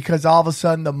 Because all of a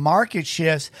sudden the market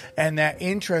shifts and that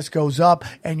interest goes up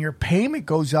and your payment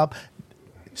goes up.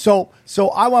 So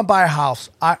I want to buy a house.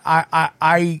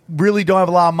 I really don't have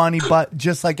a lot of money, but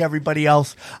just like everybody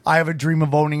else, I have a dream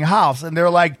of owning a house. And they're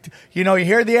like, you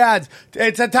hear the ads.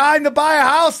 It's a time to buy a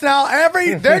house now.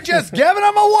 They're just giving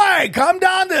them away. Come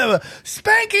down to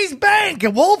Spanky's Bank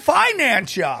and we'll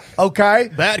finance you. Okay.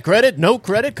 Bad credit, no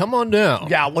credit. Come on down.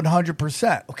 Yeah,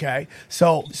 100%. Okay.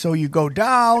 So you go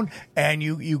down and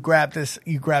you grab this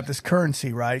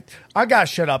currency, right? I gotta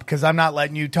shut up because I'm not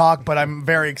letting you talk, but I'm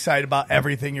very excited about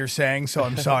everything you're saying, so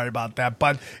I'm sorry about that.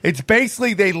 But it's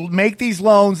basically they make these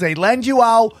loans, they lend you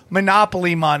out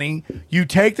monopoly money, you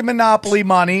take the monopoly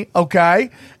money, okay?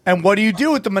 And what do you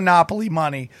do with the monopoly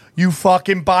money? You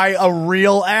fucking buy a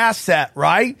real asset,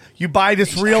 right? You buy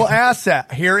this real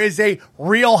asset. Here is a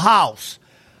real house.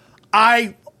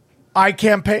 I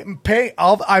can't pay. I'm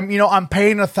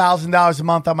paying $1,000 a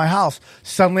month on my house.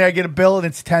 Suddenly, I get a bill and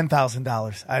it's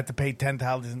 $10,000. I have to pay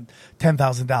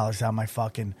 $10,000 on my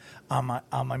fucking on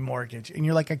my mortgage. And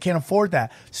you're like, I can't afford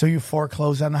that. So you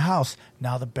foreclose on the house.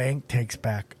 Now the bank takes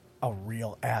back a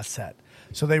real asset.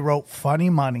 So they wrote funny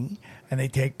money and they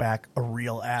take back a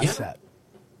real asset. Yeah.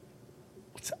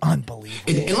 It's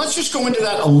unbelievable. And let's just go into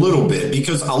that a little bit,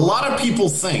 because a lot of people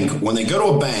think when they go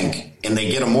to a bank and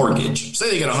they get a mortgage, say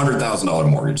they get a $100,000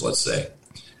 mortgage, let's say,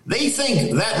 they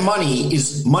think that money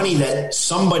is money that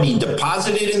somebody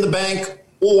deposited in the bank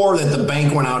or that the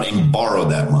bank went out and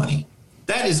borrowed that money.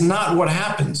 That is not what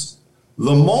happens.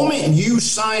 The moment you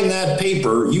sign that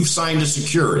paper, you've signed a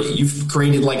security. You've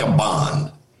created like a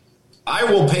bond. I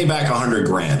will pay back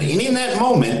 $100,000. And in that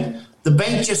moment, the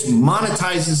bank just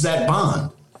monetizes that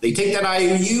bond. They take that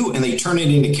IOU and they turn it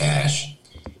into cash.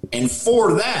 And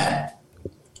for that,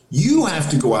 you have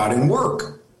to go out and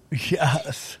work.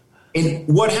 Yes. And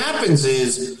what happens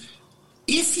is,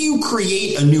 if you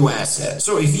create a new asset,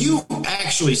 so if you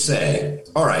actually say,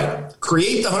 all right,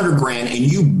 create the $100,000 and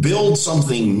you build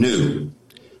something new,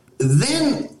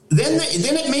 then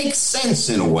it makes sense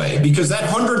in a way, because that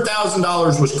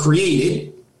 $100,000 was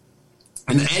created.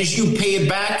 And as you pay it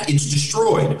back, it's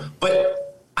destroyed.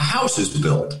 But a house is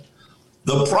built.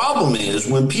 The problem is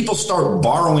when people start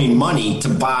borrowing money to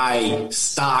buy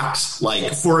stocks,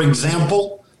 like, for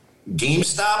example,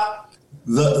 GameStop,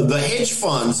 the hedge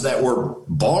funds that were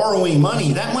borrowing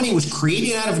money, that money was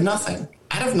created out of nothing,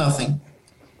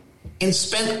 and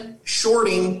spent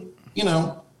shorting,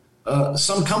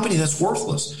 some company that's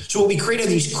worthless. So we created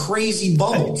these crazy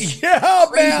bubbles. Yeah,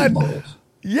 man. Bubbles.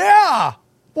 Yeah.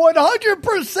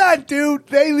 100%, dude.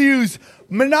 They use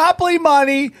monopoly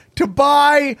money to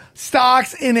buy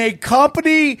stocks in a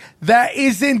company that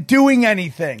isn't doing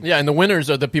anything. Yeah, and the winners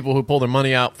are the people who pull their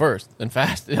money out first and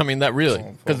fast. I mean, that really,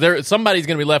 because somebody's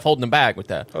going to be left holding them back with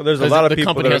that. Oh, there's a lot of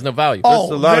people. The company has no value. There's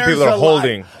a lot of people that are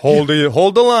holding. Hold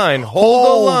the line. Hold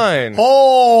the line.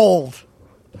 Hold.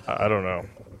 I don't know.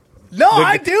 No,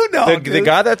 I do know. The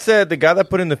guy that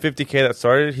put in the $50K that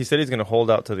started, he said he's going to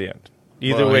hold out to the end.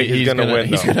 Either way, he's going to win.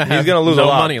 He's going to lose a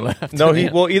lot. Money left. No,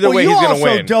 either way, he's going to win. You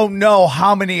also don't know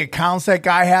how many accounts that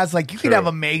guy has. Like, you could have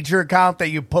a major account that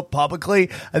you put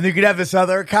publicly, and you could have this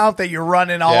other account that you're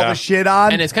running all the shit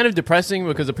on. And it's kind of depressing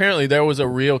because apparently there was a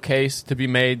real case to be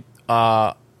made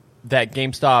that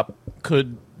GameStop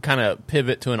could kind of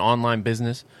pivot to an online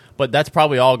business. But that's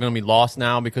probably all going to be lost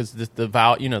now because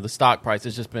the stock price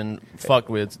has just been fucked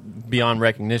with beyond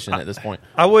recognition at this point.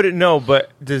 I wouldn't know,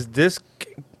 but does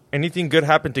anything good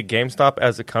happen to GameStop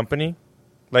as a company?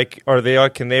 Like,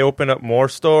 can they open up more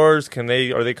stores?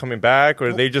 Are they coming back, or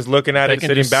are they just looking at it,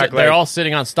 sitting back? They're all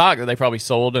sitting on stock that they probably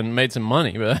sold and made some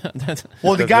money. But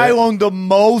well, the guy who owned the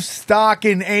most stock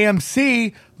in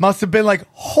AMC must have been like,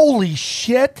 "Holy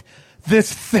shit!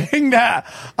 This thing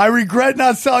that I regret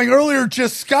not selling earlier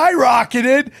just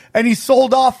skyrocketed," and he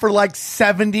sold off for like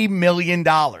 $70 million.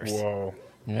 Whoa!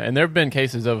 Yeah, and there have been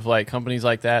cases of like companies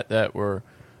like that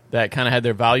kind of had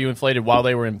their value inflated while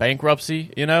they were in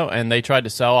bankruptcy, and they tried to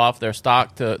sell off their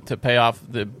stock to pay off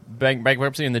the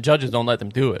bankruptcy, and the judges don't let them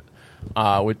do it,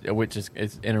 which is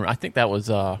I think that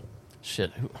was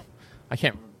shit.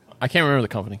 I can't remember the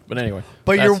company, but anyway.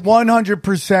 But you're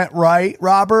 100% right,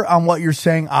 Robert, on what you're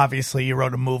saying. Obviously, you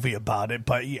wrote a movie about it,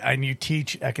 and you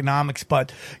teach economics.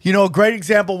 But, a great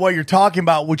example of what you're talking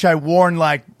about, which I warn,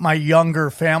 like, my younger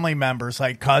family members,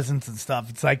 like cousins and stuff.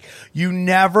 It's like, you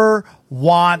never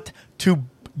want to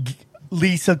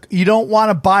lease you don't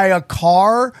want to buy a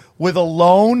car with a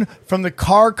loan from the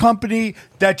car company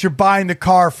that you're buying the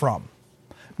car from.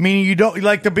 Meaning you don't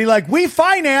like to be like, we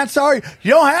finance you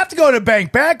don't have to go to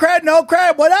bank. Bad credit, no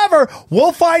credit, whatever.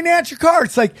 We'll finance your car.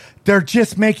 It's like they're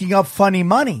just making up funny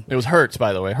money. It was Hertz,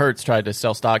 by the way. Hertz tried to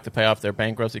sell stock to pay off their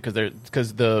bankruptcy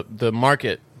because the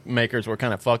market makers were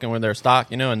kind of fucking with their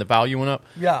stock, and the value went up.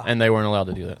 Yeah. And they weren't allowed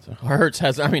to do that. So Hertz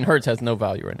has no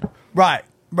value right now. Right.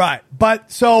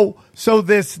 But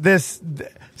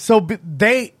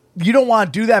you don't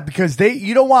want to do that because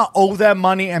you don't want to owe them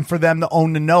money and for them to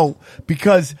own the note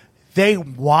because they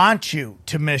want you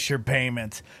to miss your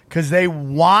payments because they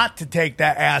want to take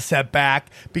that asset back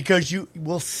because you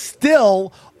will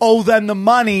still owe them the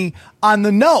money on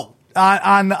the note,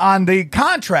 on the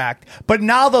contract. But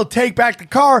now they'll take back the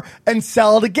car and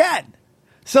sell it again.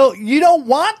 So you don't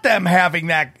want them having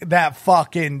that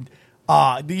fucking,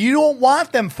 you don't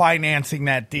want them financing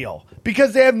that deal.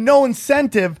 Because they have no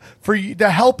incentive for you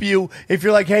to help you if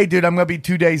you're like, hey, dude, I'm going to be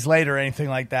 2 days late or anything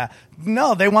like that.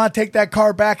 No, they want to take that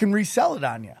car back and resell it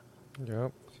on you.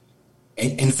 Yep.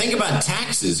 And think about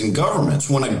taxes and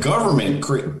governments. When a government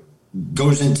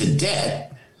goes into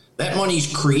debt, that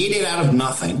money's created out of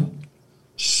nothing,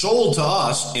 sold to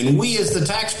us, and we as the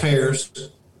taxpayers,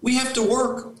 we have to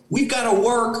work. We've got to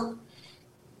work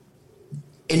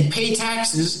and pay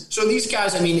taxes. So these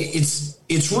guys,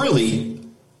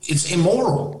 it's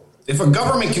immoral. If a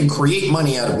government can create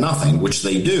money out of nothing, which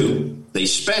they do, they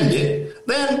spend it,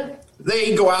 then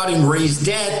they go out and raise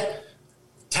debt,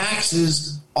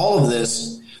 taxes, all of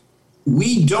this.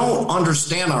 We don't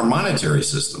understand our monetary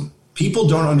system. People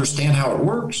don't understand how it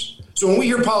works. So when we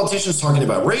hear politicians talking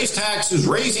about raise taxes,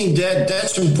 raising debt,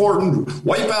 debt's important,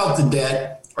 wipe out the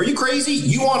debt, are you crazy?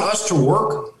 You want us to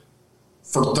work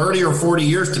for 30 or 40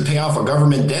 years to pay off a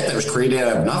government debt that was created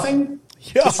out of nothing?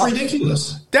 Yeah. It's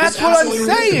ridiculous. That's what I'm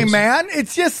saying, man.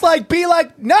 It's just like, be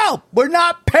like, no, we're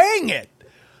not paying it.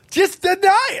 Just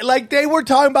deny it. Like they were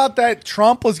talking about that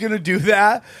Trump was going to do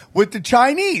that with the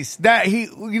Chinese. That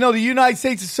the United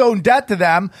States is so in debt to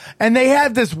them, and they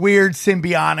have this weird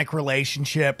symbiotic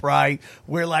relationship, right?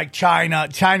 Where like China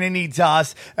needs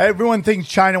us. Everyone thinks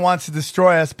China wants to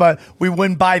destroy us, but we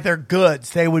wouldn't buy their goods.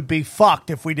 They would be fucked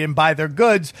if we didn't buy their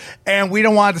goods, and we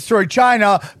don't want to destroy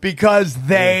China because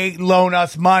they loan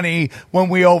us money when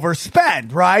we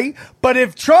overspend, right? But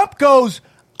if Trump goes,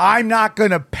 I'm not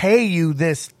going to pay you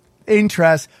this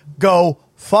interest, go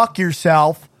fuck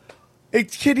yourself,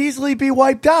 it could easily be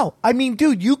wiped out. I mean,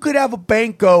 dude, you could have a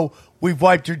bank go, we've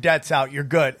wiped your debts out, you're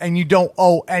good, and you don't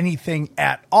owe anything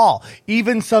at all.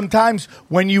 Even sometimes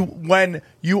when you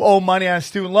owe money on a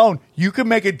student loan, you can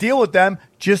make a deal with them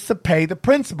just to pay the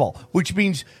principal, which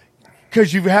means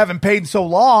because you haven't paid in so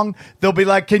long, they'll be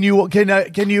like, can you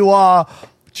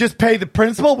just pay the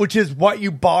principal, which is what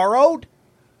you borrowed?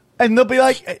 And they'll be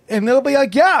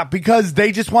like, yeah, because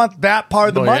they just want that part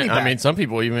of the money back. I mean, some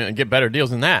people even get better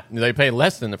deals than that. They pay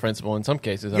less than the principal in some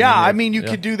cases. You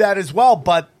could do that as well,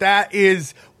 but that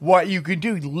is what you could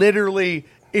do. Literally,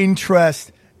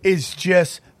 interest is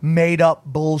just made up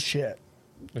bullshit.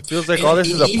 It feels like all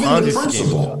this is a Ponzi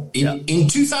principle. scheme. In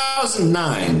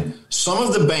 2009, some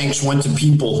of the banks went to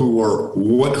people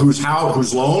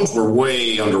whose loans were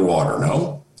way underwater.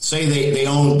 No, say they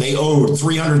owed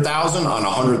 $300,000 on a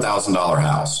 $100,000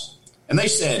 house, and they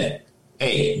said,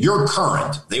 "Hey, you're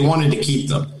current." They wanted to keep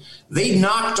them. They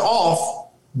knocked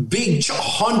off big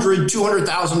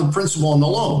 $200,000 principal on the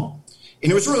loan, and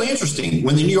it was really interesting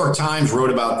when the New York Times wrote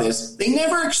about this. They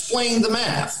never explained the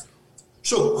math.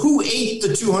 So who ate the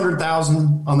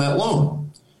 $200,000 on that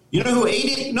loan? You know who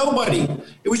ate it? Nobody.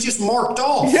 It was just marked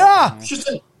off. Yeah. It's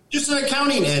just an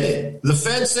accounting edit. The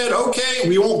Fed said, okay,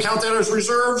 we won't count that as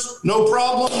reserves. No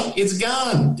problem. It's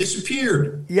gone.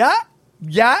 Disappeared. Yeah.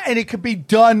 Yeah. And it could be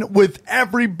done with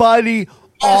everybody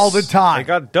all the time. It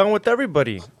got done with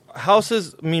everybody.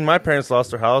 Houses, I mean, my parents lost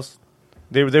their house.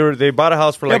 They bought a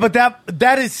house for like... Yeah, but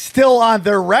that is still on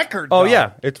their record. Oh, though.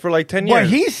 yeah. It's for like 10 years. What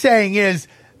he's saying is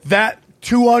that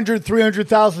 200,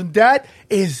 300,000 debt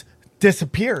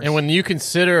disappears. And when you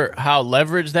consider how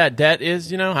leveraged that debt is,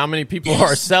 how many people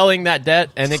are selling that debt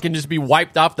and it can just be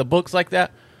wiped off the books like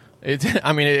that.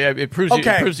 It proves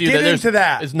you that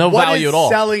there's no value at all.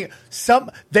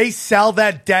 They sell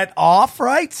that debt off,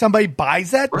 right? Somebody buys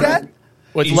that debt.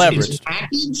 Well, it's leveraged. It's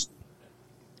packaged,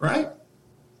 right?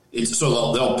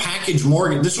 So they'll package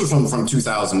mortgage. This was from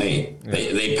 2008. Yeah.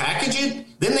 They package it,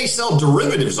 then they sell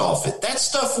derivatives off it. That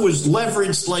stuff was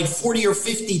leveraged like 40 or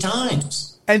 50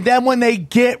 times. And then when they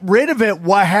get rid of it,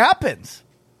 what happens?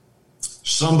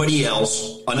 Somebody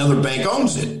else, another bank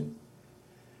owns it.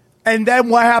 And then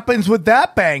what happens with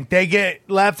that bank? They get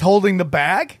left holding the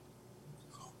bag?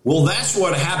 Well, that's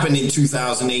what happened in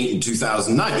 2008 and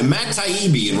 2009. And Matt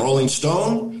Taibbi in Rolling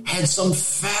Stone had some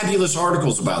fabulous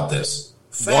articles about this.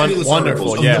 Fabulous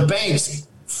articles of the banks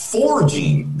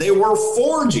forging. They were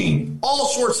forging all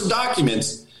sorts of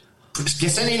documents,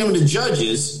 sending them to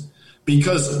judges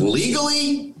because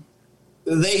legally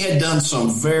they had done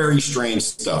some very strange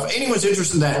stuff. Anyone's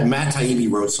interested in that? Matt Taibbi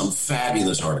wrote some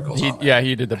fabulous articles on that. Yeah,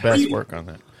 he did the best work on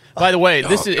that. By the way,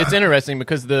 it's interesting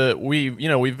because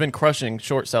we've been crushing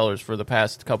short sellers for the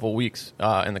past couple weeks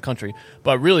in the country,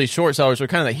 but really short sellers were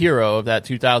kind of the hero of that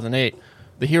 2008.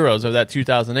 The heroes of that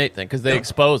 2008 thing, because they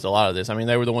exposed a lot of this. I mean,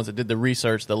 they were the ones that did the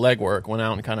research, the legwork, went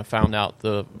out and kind of found out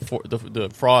the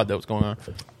fraud that was going on.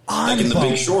 Like in The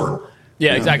Big Short.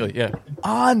 Yeah, exactly. Yeah.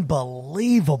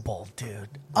 Unbelievable, dude.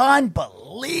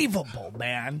 Unbelievable,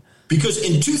 man. Because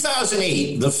in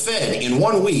 2008, the Fed in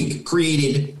 1 week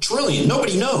created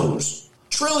nobody knows,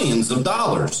 trillions of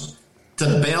dollars to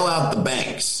bail out the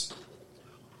banks,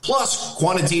 plus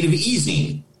quantitative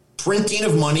easing. Printing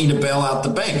of money to bail out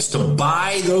the banks, to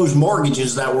buy those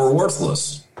mortgages that were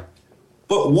worthless.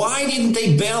 But why didn't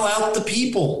they bail out the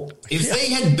people? If they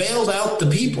had bailed out the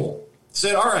people,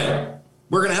 said, all right,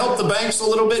 we're going to help the banks a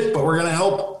little bit, but we're going to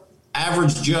help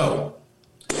average Joe.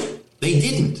 They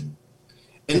didn't.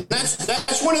 And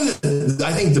that's one of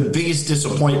I think the biggest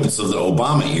disappointments of the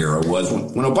Obama era was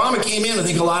when Obama came in, I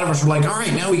think a lot of us were like, all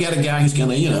right, now we got a guy who's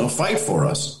going to, fight for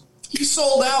us. He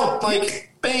sold out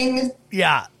like bang.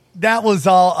 Yeah. That was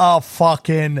all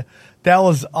that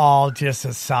was all just a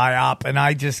psyop. And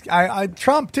I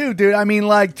Trump too, dude. I mean,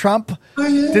 like Trump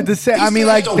did the same. I mean,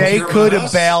 like they could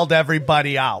have bailed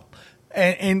everybody out.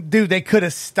 And dude, they could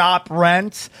have stopped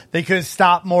rents. They could have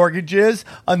stopped mortgages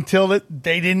until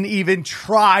they didn't even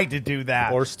try to do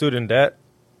that. Or student debt.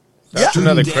 That's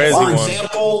another crazy one. For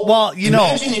example,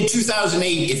 imagine in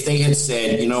 2008 if they had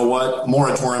said, you know what,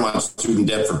 moratorium on student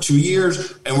debt for 2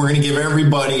 years, and we're going to give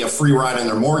everybody a free ride on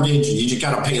their mortgage. You just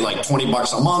got to pay like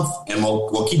 $20 a month, and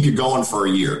we'll keep you going for a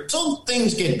year till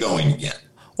things get going again.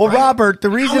 Well, right? Robert, the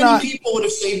reason how many people would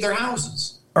have saved their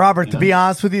houses? Robert, to be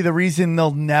honest with you, the reason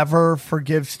they'll never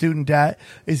forgive student debt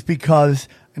is because,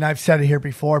 and I've said it here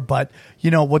before, but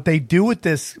what they do with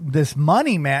this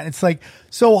money, man, it's like,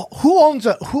 so who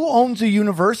owns a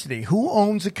university? Who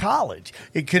owns a college?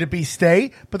 It could be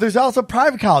state, but there's also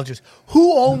private colleges.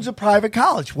 Who owns a private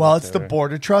college? Well, it's the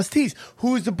board of trustees.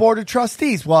 Who's the board of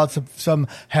trustees? Well, it's some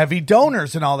heavy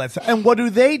donors and all that stuff. And what do,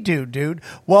 dude?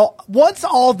 Well, once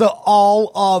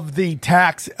all of the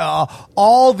tax,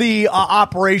 all the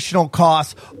operational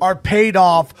costs are paid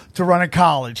off to run a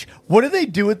college, what do they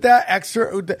do with that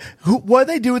extra? What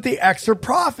do they do with the extra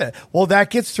profit? Well, that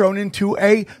gets thrown into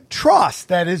a trust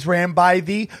that is ran by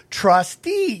the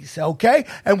trustees. Okay.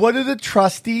 And what do the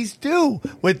trustees do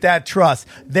with that trust?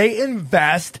 They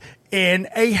invest in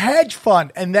a hedge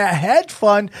fund. And that hedge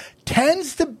fund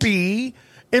tends to be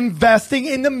investing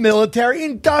in the military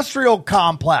industrial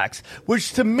complex,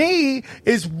 which to me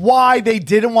is why they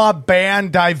didn't want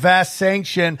ban, divest,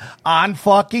 sanction on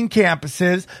fucking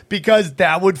campuses, because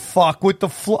that would fuck with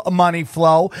the money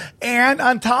flow. And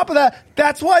on top of that,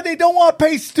 that's why they don't want to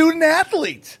pay student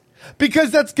athletes,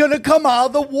 because that's going to come out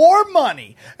of the war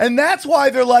money. And that's why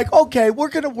they're like, okay, we're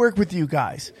going to work with you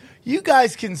guys. You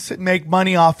guys can make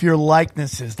money off your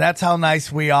likenesses. That's how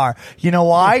nice we are. You know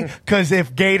why? Because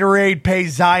if Gatorade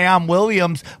pays Zion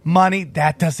Williams money,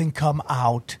 that doesn't come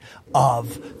out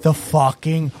of the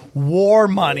fucking war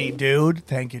money, dude.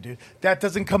 Thank you, dude. That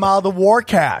doesn't come out of the war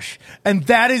cash. And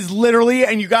that is literally,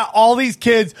 and you got all these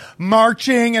kids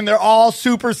marching and they're all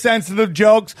super sensitive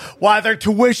jokes while their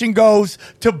tuition goes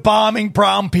to bombing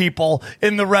brown people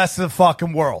in the rest of the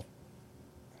fucking world.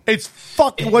 It's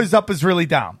fucking, what is up is really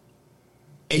down.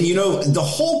 And, you know, the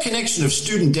whole connection of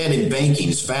student debt and banking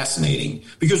is fascinating,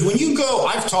 because when you go,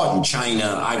 I've taught in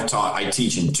China, I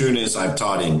teach in Tunis, I've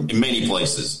taught in many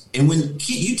places. And when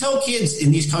you tell kids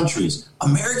in these countries,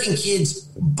 American kids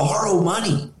borrow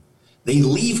money, they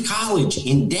leave college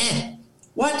in debt.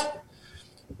 What?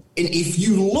 And if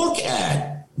you look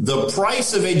at the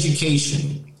price of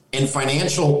education and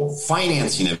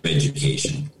financing of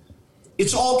education,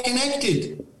 it's all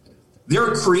connected.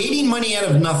 They're creating money out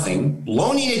of nothing,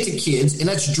 loaning it to kids, and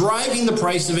that's driving the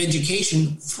price of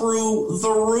education through the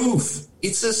roof.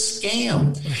 It's a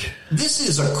scam. This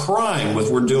is a crime what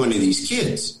we're doing to these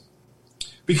kids,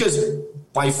 because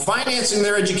by financing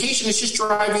their education, it's just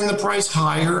driving the price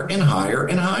higher and higher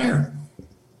and higher.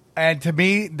 And to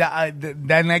me,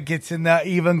 then that gets into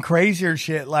even crazier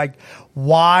shit. Like,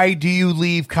 why do you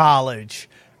leave college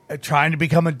trying to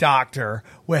become a doctor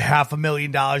with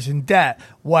 $500,000 in debt?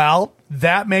 Well,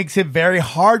 that makes it very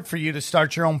hard for you to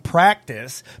start your own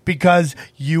practice, because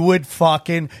you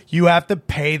have to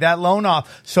pay that loan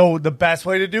off. So the best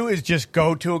way to do is just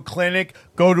go to a clinic,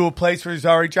 go to a place where there's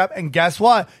already a job. And guess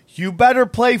what? You better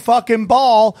play fucking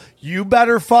ball. You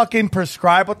better fucking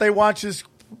prescribe what they want you to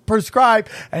prescribe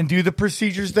and do the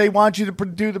procedures they want you to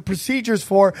do the procedures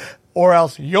for, or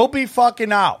else you'll be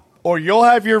fucking out. Or you'll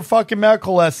have your fucking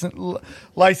medical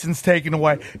license taken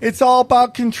away. It's all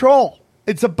about control.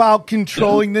 It's about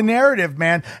controlling the narrative,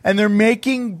 man. And they're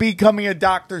making becoming a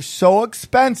doctor so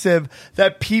expensive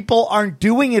that people aren't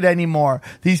doing it anymore.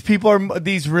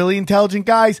 These really intelligent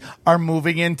guys are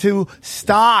moving into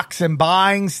stocks and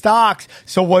buying stocks.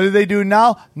 So what do they do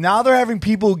now? Now they're having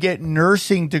people who get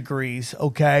nursing degrees,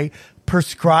 okay,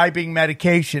 prescribing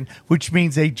medication, which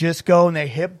means they just go and they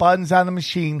hit buttons on the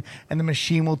machine and the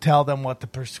machine will tell them what to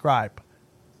prescribe.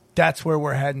 That's where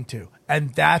we're heading to.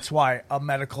 And that's why a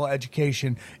medical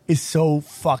education is so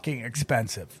fucking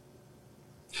expensive.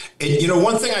 And, you know,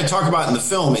 one thing I talk about in the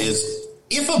film is,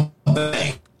 if a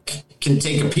bank can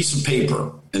take a piece of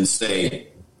paper and say,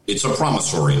 it's a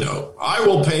promissory note, I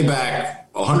will pay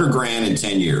back $100,000 in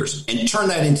 10 years, and turn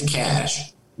that into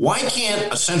cash, why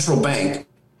can't a central bank,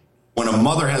 when a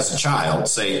mother has a child,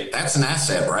 say, that's an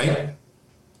asset, right?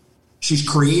 She's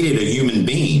created a human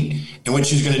being. And what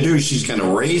she's going to do is she's going to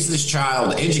raise this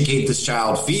child, educate this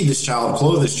child, feed this child,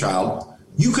 clothe this child.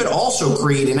 You could also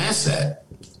create an asset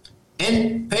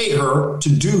and pay her to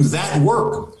do that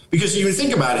work. Because you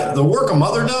think about it, the work a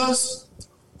mother does,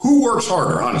 who works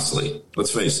harder, honestly?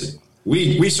 Let's face it.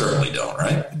 We certainly don't,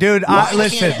 right? Dude,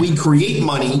 listen. Can't we create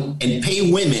money and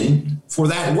pay women for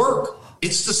that work?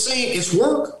 It's the same. It's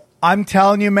work. I'm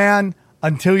telling you, man,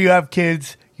 until you have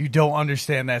kids, you don't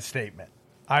understand that statement.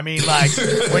 I mean, like,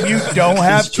 when you don't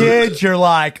have kids, you're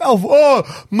like,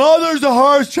 oh, mother's the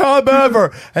hardest job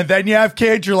ever. And then you have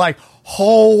kids, you're like,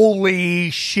 holy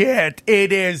shit,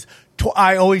 it is.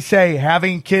 I always say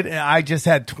having a kid, I just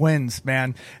had twins,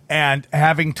 man. And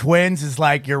having twins is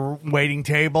like your waiting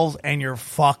tables and your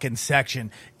fucking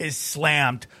section is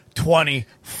slammed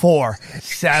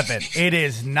 24/7. It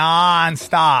is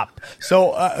nonstop.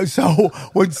 So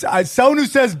when someone who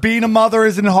says being a mother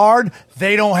isn't hard,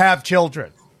 they don't have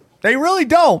children. They really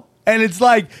don't. And it's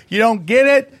like, you don't get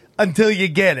it until you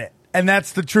get it. And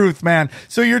that's the truth, man.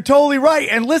 So you're totally right.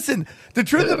 And listen, the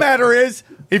truth of the matter is,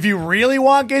 if you really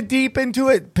want to get deep into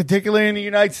it, particularly in the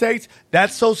United States,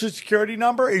 that Social Security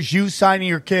number is you signing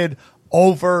your kid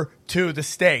over to the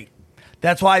state.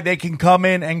 That's why they can come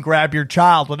in and grab your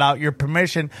child without your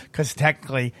permission, because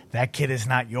technically that kid is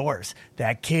not yours.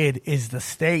 That kid is the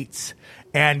state's.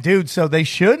 And dude, so they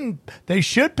should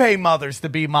pay mothers to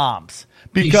be moms,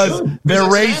 because they're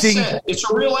raising. It's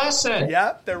a real asset.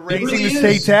 Yeah, they're raising really the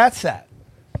state's asset.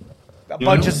 a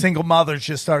bunch of single mothers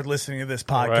just started listening to this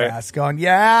podcast going,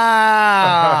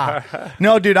 yeah.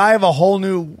 No, dude, I have a whole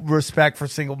new respect for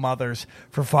single mothers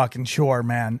for fucking sure,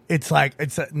 man. It's like,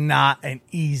 not an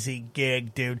easy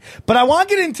gig, dude. But I want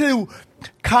to get into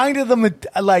kind of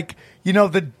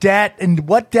the debt and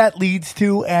what debt leads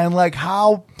to, and like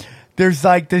how there's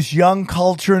like this young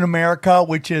culture in America,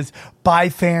 which is buy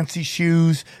fancy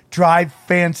shoes, drive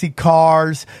fancy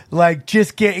cars, like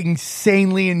just getting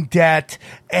insanely in debt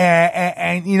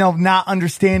and not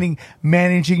understanding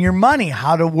managing your money,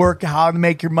 how to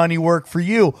make your money work for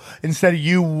you instead of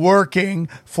you working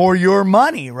for your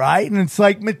money, right? And it's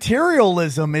like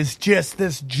materialism is just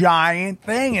this giant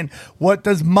thing. And what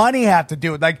does money have to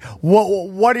do with, like,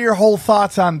 what are your whole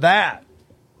thoughts on that?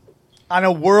 On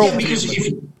a world, because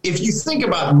if you think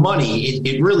about money,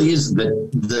 it really is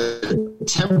the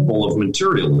temple of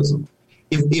materialism.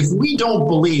 If we don't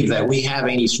believe that we have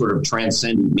any sort of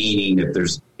transcendent meaning,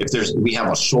 if we have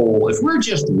a soul, if we're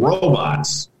just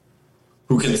robots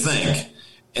who can think,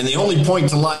 and the only point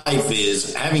to life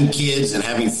is having kids and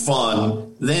having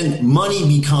fun, then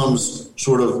money becomes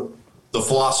sort of the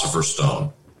philosopher's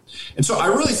stone. And so I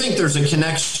really think there's a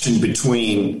connection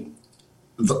between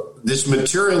this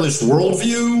materialist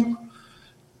worldview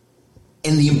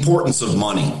and the importance of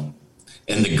money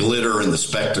and the glitter and the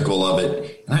spectacle of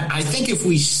it. And I think if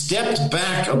we stepped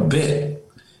back a bit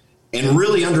and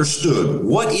really understood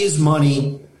what is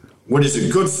money, what is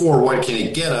it good for, what can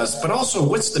it get us, but also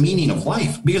what's the meaning of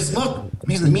life? Because look,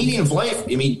 the meaning of life,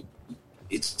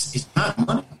 it's not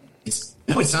money. I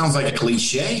know it sounds like a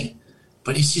cliche,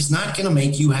 but it's just not going to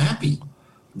make you happy.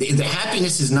 The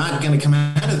happiness is not going to come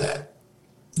out of that.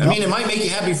 It might make you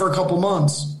happy for a couple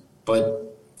months,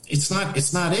 but it's not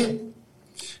it.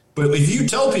 But if you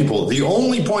tell people the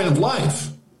only point of life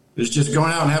is just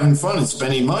going out and having fun and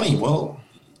spending money, well,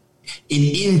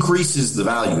 it increases the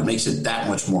value. It makes it that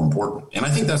much more important. And I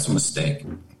think that's a mistake.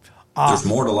 There's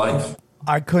more to life.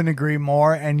 I couldn't agree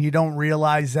more. And you don't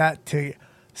realize that I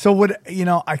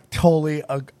totally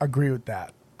agree with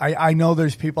that. I know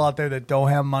there's people out there that don't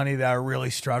have money that are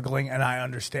really struggling, and I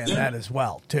understand that as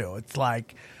well too. It's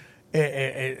like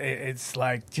it's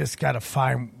like just got to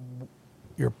find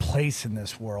your place in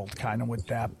this world, kind of with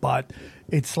that. But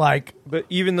it's like, but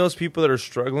even those people that are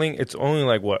struggling, it's only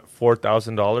like what,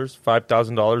 $4,000,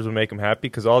 $5,000 would make them happy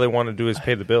because all they want to do is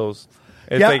pay the bills.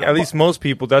 It's like, at least most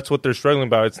people, that's what they're struggling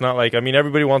about. It's not like,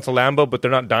 everybody wants a Lambo, but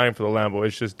they're not dying for the Lambo.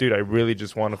 It's just, dude, I really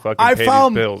just want to fucking pay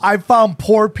these bills. I found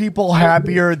poor people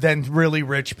happier than really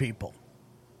rich people.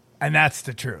 And that's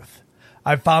the truth.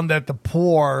 I found that the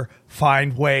poor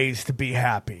find ways to be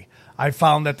happy. I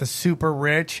found that the super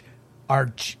rich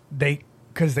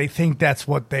because they think that's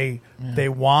what they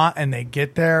want, and they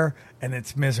get there, and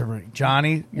it's misery.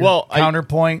 Johnny,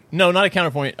 counterpoint? No, not a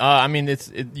counterpoint.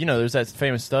 There's that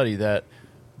famous study that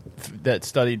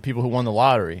studied people who won the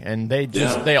lottery, and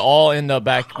they all end up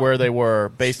back where they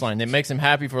were baseline. It makes them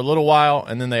happy for a little while,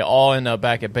 and then they all end up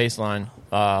back at baseline.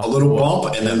 A little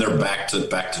bump, and then they're back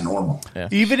to normal. Yeah.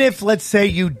 Even if, let's say,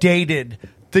 you dated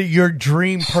your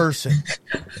dream person,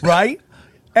 right?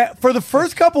 For the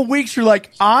first couple weeks, you're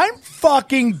like, I'm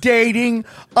fucking dating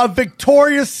a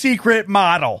Victoria's Secret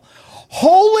model.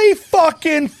 Holy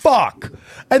fucking fuck.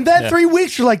 And then 3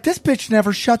 weeks, you're like, this bitch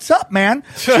never shuts up, man.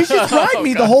 She's just riding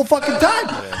me the whole fucking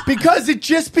time. Because it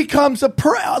just becomes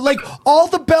like all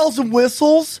the bells and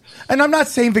whistles. And I'm not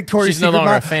saying Victoria's Secret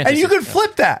model. And you can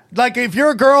flip that. Like if you're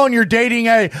a girl and you're dating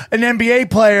an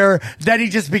NBA player, then he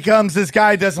just becomes this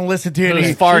guy who doesn't listen to you.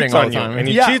 He's farting all the time. And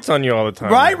he cheats on you all the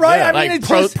time. Right. Yeah, it's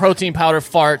just protein powder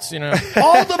farts,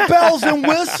 All the bells and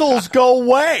whistles go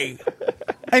away.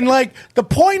 And like the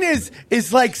point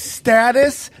is like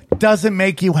status doesn't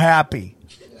make you happy,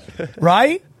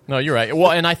 right? No, you're right.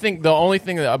 Well, and I think the only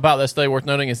thing about that study worth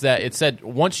noting is that it said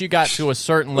once you got to a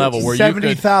certain level where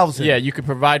 70,000, you could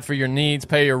provide for your needs,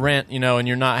 pay your rent, and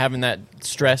you're not having that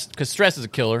stress, because stress is a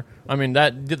killer.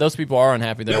 Those people are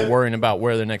unhappy. They're worrying about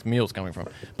where their next meal is coming from.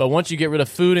 But once you get rid of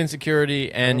food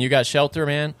insecurity and you got shelter,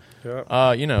 man,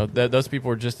 those people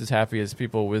are just as happy as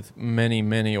people with many,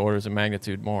 many orders of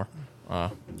magnitude more.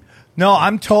 No,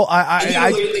 I'm told.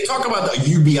 They talk about the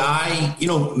UBI.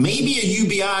 Maybe a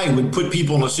UBI would put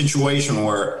people in a situation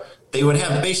where they would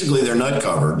have basically their nut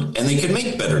covered and they could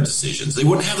make better decisions. They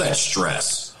wouldn't have that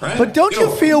stress, right? But don't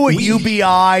you feel with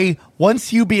UBI,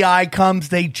 once UBI comes,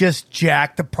 they just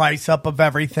jack the price up of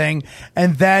everything,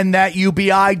 and then that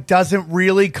UBI doesn't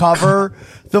really cover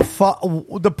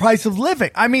the price of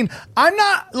living. I'm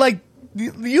not like.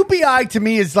 The UBI to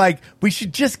me is like we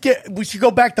should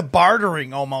go back to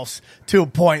bartering almost to a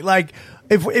point. Like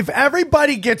if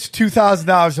everybody gets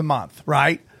 $2,000 a month,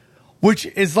 right? which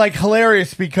is like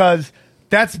hilarious because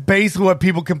that's basically what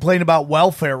people complain about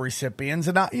welfare recipients.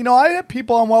 And I had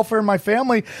people on welfare in my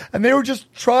family, and they were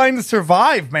just trying to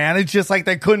survive, man. It's just like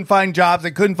they couldn't find jobs,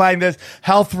 they couldn't find this,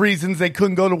 health reasons, they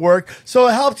couldn't go to work. So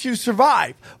it helps you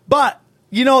survive. But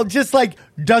just like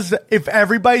if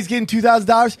everybody's getting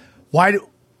 $2,000, why do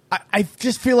I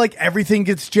just feel like everything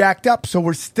gets jacked up? So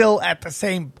we're still at the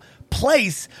same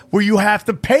place where you have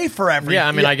to pay for everything. Yeah,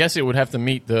 I mean, I guess it would have to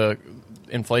meet the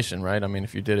inflation, right? I mean,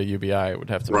 if you did a UBI, it would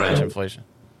have to match inflation.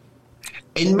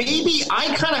 And maybe I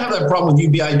kind of have that problem with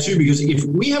UBI too, because if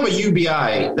we have a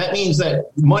UBI, that means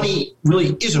that money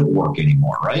really isn't work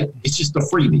anymore, right? It's just a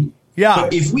freebie. Yeah.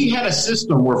 But if we had a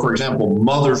system where, for example,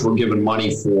 mothers were given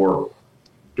money for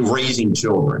raising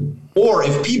children, or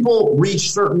if people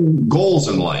reach certain goals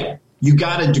in life, you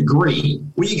got a degree,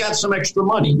 well, you got some extra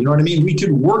money. You know what I mean? We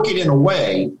could work it in a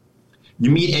way. You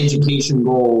meet education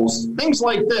goals, things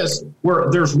like this,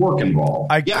 where there's work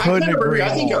involved. I couldn't agree. I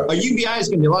think a UBI is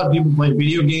going to be a lot of people playing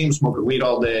video games, smoking weed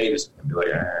all day, just going to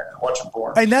be like, watching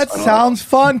porn. And that sounds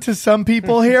fun to some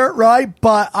people here, right?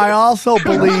 But I also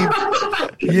believe,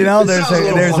 there's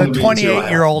a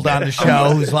 28-year-old on the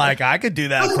show who's like, I could do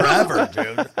that forever,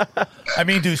 dude. I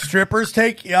mean, do strippers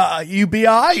take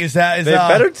UBI? They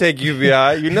better take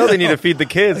UBI. They need to feed the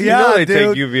kids. They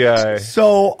take UBI.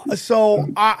 So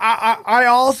I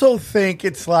also think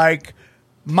it's like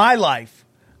my life,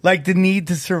 like the need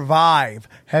to survive,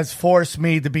 has forced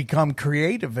me to become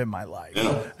creative in my life.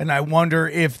 Yeah. And I wonder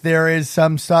if there is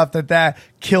some stuff that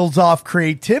kills off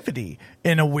creativity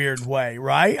in a weird way,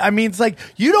 right? I mean, it's like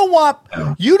you don't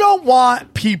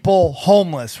want people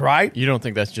homeless, right? You don't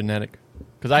think that's genetic?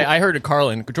 Because I heard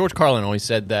George Carlin always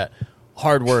said that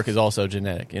hard work is also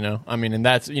genetic, I mean, and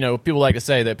that's, people like to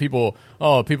say that people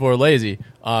are lazy,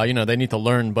 they need to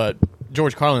learn, but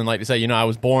George Carlin liked to say, I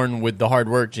was born with the hard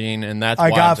work gene, and that's why I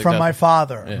got from my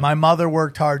father. Yeah. My mother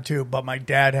worked hard too, but my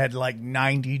dad had like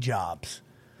 90 jobs.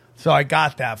 So I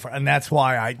got that, and that's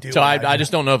why I do. So I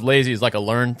just don't know if lazy is like a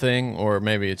learned thing, or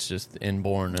maybe it's just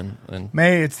inborn. And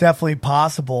maybe it's definitely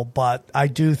possible, but I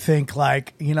do think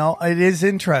it is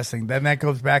interesting. Then that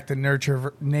goes back to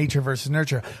nature versus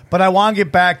nurture. But I want to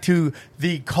get back to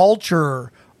the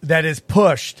culture that is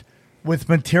pushed with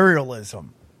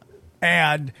materialism,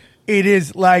 and it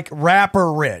is like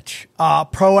rapper rich,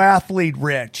 pro athlete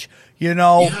rich. One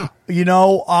of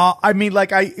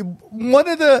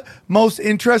the most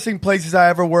interesting places I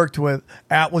ever worked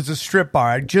at was a strip bar.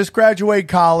 I just graduated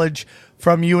college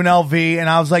from UNLV, and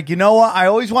I was like, I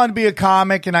always wanted to be a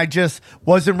comic, and I just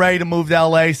wasn't ready to move to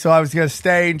LA, so I was going to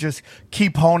stay and just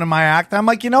keep honing my act. I'm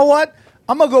like, I'm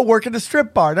going to go work at a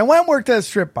strip bar. And I went and worked at a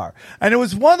strip bar. And it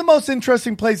was one of the most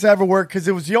interesting places I ever worked because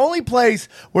it was the only place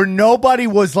where nobody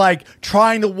was like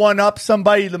trying to one-up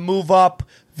somebody to move up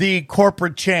the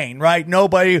corporate chain, right?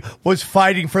 Nobody was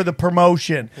fighting for the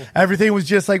promotion. Everything was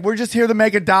just like, we're just here to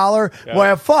make $1. Yeah. We'll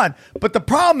have fun. But the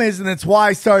problem is, and it's why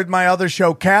I started my other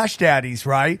show, Cash Daddies,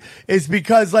 right? Is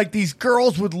because like these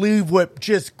girls would leave with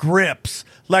just grips,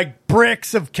 like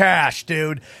bricks of cash,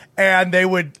 dude. And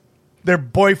their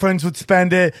boyfriends would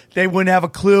spend it. They wouldn't have a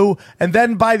clue. And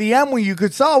then by the end, when you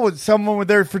could saw someone was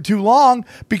there for too long,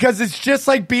 because it's just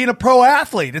like being a pro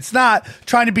athlete. It's not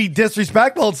trying to be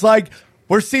disrespectful. It's like,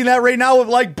 we're seeing that right now with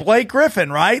like Blake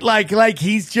Griffin, right? Like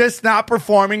he's just not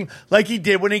performing like he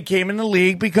did when he came in the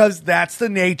league because that's the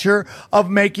nature of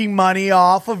making money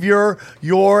off of your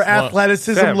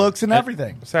athleticism, Sam, looks, and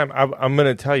everything. Sam, I'm going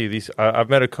to tell you these. I've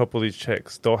met a couple of these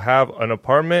chicks. They'll have an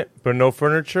apartment but no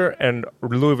furniture and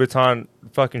Louis Vuitton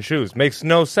fucking shoes. Makes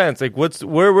no sense. Like,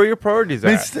 where were your priorities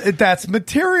at? That's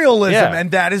materialism,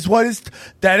 and that is what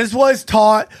is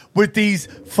taught with these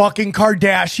fucking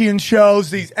Kardashian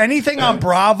shows. Anything on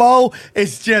Bravo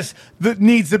is just that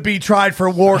needs to be tried for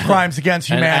war crimes against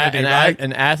humanity, right?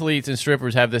 And athletes and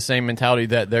strippers have the same mentality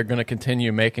that they're going to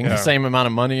continue making the same amount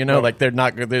of money. Like they're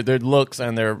not their looks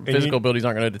and their physical abilities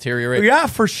aren't going to deteriorate. Yeah,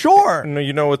 for sure.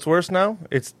 You know what's worse now?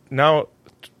 It's now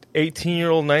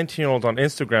 18-year-old, 19-year-olds on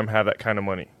Instagram have that kind of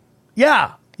money.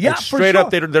 Yeah. Yeah, straight up,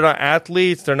 they're not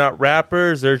athletes, they're not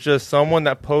rappers, they're just someone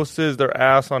that posts their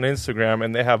ass on Instagram,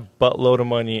 and they have buttload of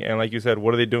money. And like you said,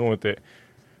 what are they doing with it?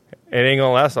 It ain't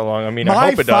gonna last that long. I mean,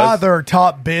 I hope it does. My father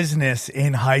taught business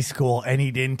in high school, and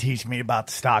he didn't teach me about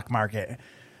the stock market.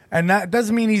 And that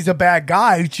doesn't mean he's a bad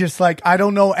guy. It's just like, I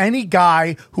don't know any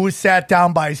guy who was sat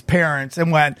down by his parents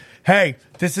and went, hey,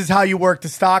 this is how you work the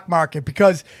stock market.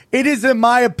 Because it is, in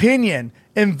my opinion,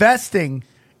 investing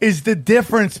is the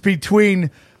difference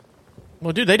between...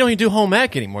 Well, dude, they don't even do home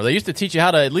ec anymore. They used to teach you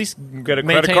how to at least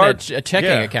maintain a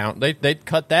checking account. They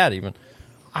cut that even.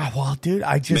 Well, dude,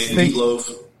 I just think... Meatloaf.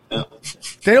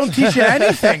 They don't teach you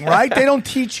anything, right? They don't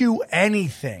teach you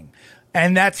anything.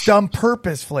 And that's done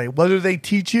purposefully. Whether they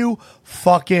teach you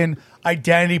fucking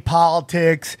identity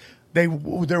politics, they're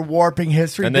warping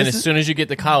history. And then as soon as you get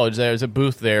to college, there's a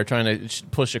booth there trying to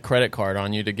push a credit card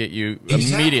on you to get you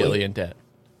immediately in debt.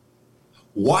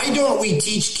 Why don't we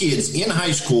teach kids in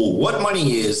high school what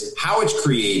money is, how it's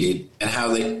created, and how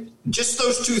they just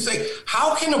those two things?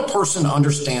 How can a person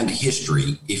understand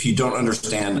history if you don't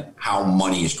understand how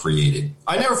money is created?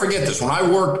 I never forget this. When I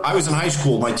was in high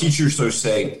school, my teacher used to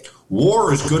say,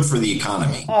 war is good for the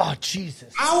economy. Oh,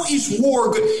 Jesus. How is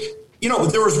war good? You know,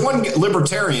 there was one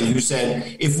libertarian who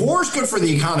said, if war is good for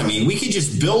the economy, we could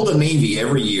just build a navy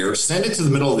every year, send it to the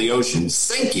middle of the ocean,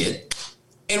 sink it,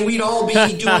 and we'd all be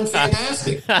doing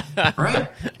fantastic, right?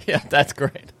 Yeah, that's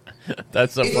great.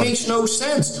 That's so it funny. makes no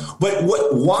sense. But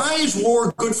why is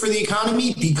war good for the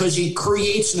economy? Because it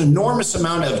creates an enormous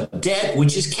amount of debt,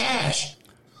 which is cash.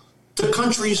 The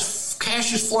country's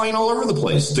cash is flying all over the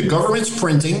place. The government's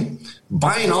printing,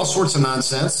 buying all sorts of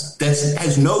nonsense that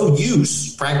has no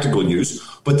use, practical use,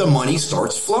 but the money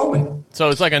starts flowing. So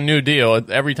it's like a new deal.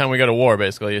 Every time we go to war,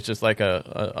 basically, it's just like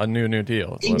a new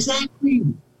deal. Exactly.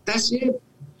 That's it.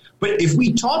 But if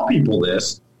we taught people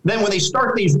this, then when they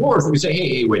start these wars, we say,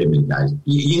 hey, wait a minute, guys.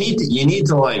 You need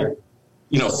to like,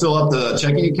 fill up the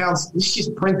checking accounts. Let's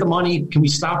just print the money. Can we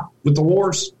stop with the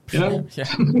wars? Yeah.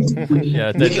 We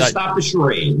can stop the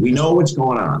charade. We know what's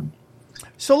going on.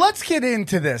 So let's get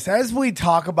into this as we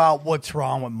talk about what's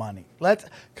wrong with money.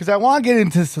 Because I want to get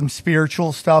into some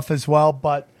spiritual stuff as well.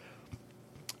 But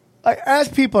as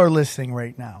people are listening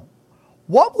right now,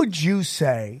 what would you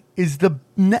say is the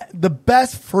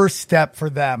best first step for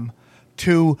them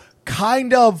to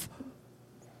kind of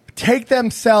take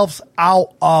themselves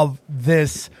out of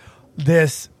this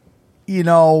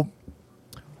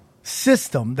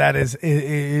system that is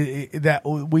that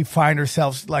we find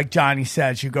ourselves, like Johnny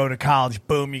says, you go to college,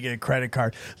 boom, you get a credit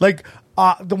card. Like,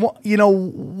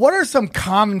 what are some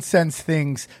common sense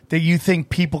things that you think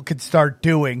people could start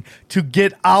doing to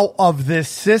get out of this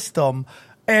system?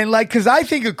 And because I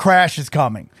think a crash is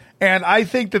coming, and I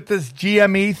think that this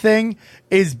GME thing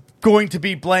is going to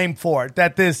be blamed for it.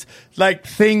 That this,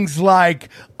 things like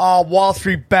Wall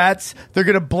Street Bets, they're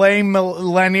going to blame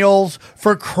millennials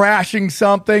for crashing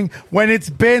something when it's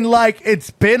been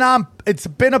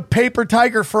a paper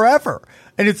tiger forever.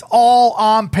 And it's all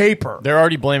on paper. They're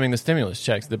already blaming the stimulus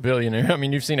checks, the billionaire. I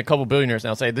mean, you've seen a couple billionaires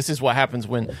now say this is what happens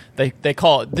when they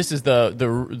call it. This is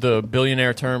the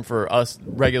billionaire term for us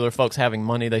regular folks having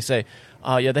money. They say,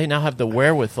 they now have the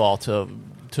wherewithal to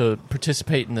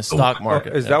participate in the stock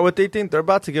market. Is that what they think? They're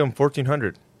about to give them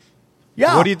 $1,400.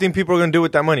 Yeah. What do you think people are going to do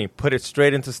with that money? Put it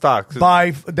straight into stocks.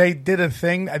 They did a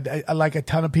thing. Like a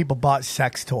ton of people bought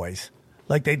sex toys.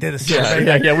 Like they did a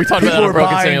survey. Yeah. We talked about that on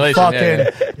Broken Simulation. Fucking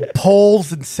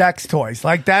poles and sex toys.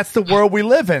 Like that's the world we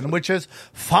live in, which is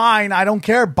fine. I don't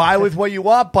care. Buy with what you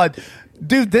want, but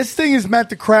dude, this thing is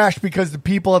meant to crash because the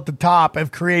people at the top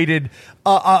have created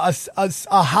a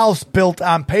house built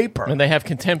on paper, and they have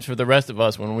contempt for the rest of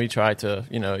us when we try to,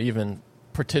 even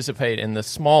participate in the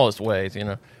smallest ways.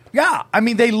 Yeah, I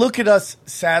mean, they look at us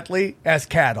sadly as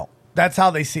cattle. That's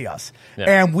how they see us,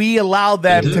 and we allow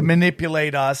them to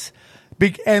manipulate us.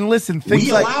 And listen,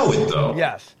 we allow it, though.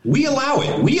 Yes. We allow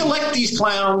it. We elect these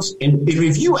clowns. And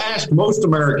if you ask most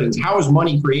Americans, how is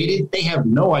money created? They have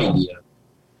no idea.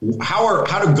 How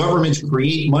do governments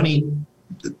create money?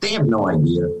 They have no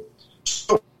idea.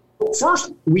 So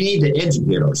first, we need to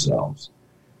educate ourselves.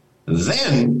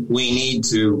 Then we need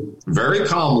to very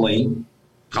calmly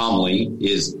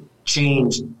is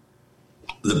change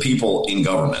the people in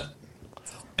government.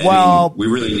 And we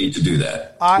really need to do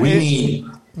that. We need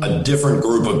a different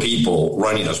group of people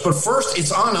running us. But first,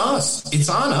 it's on us. It's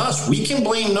on us. We can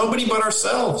blame nobody but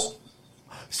ourselves.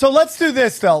 So let's do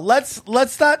this, though. Let's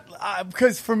not,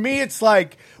 because for me, it's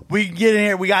like we get in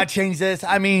here, we got to change this.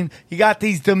 I mean, you got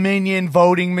these Dominion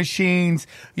voting machines.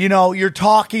 You're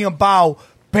talking about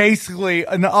basically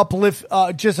an uplift,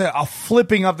 just a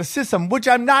flipping of the system, which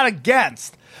I'm not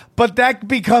against, but that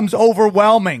becomes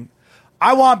overwhelming.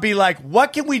 I want to be like,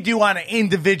 what can we do on an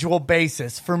individual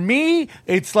basis? For me,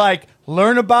 it's like,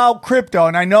 learn about crypto.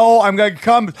 And I know I'm going to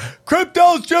come,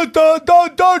 crypto's just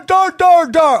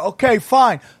okay,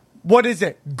 fine. What is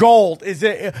it? Gold. Is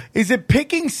it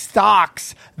picking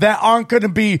stocks that aren't going to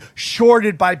be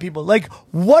shorted by people? Like,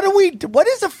 what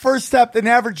is the first step an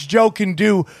average Joe can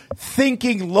do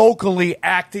thinking locally,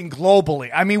 acting globally?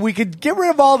 I mean, we could get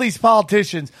rid of all these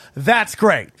politicians. That's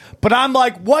great. But I'm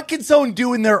like, what can someone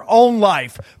do in their own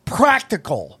life?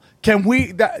 Practical Can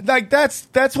we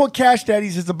that's what Cash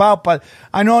Daddies is about? But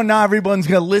I know not everyone's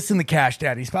gonna listen to Cash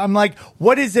Daddies. But I'm like,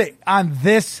 what is it on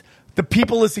this? The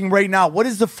people listening right now, what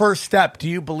is the first step? Do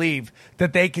you believe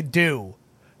that they could do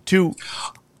to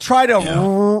try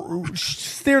to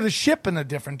steer the ship in a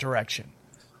different direction?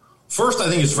 First, I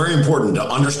think it's very important to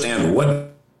understand what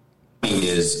money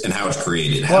is and how it's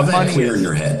created. Have that clear in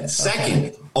your head.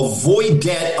 Second, avoid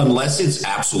debt unless it's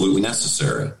absolutely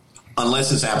necessary.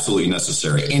 Unless it's absolutely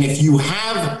necessary. And if you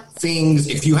have things,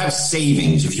 if you have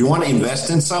savings, if you want to invest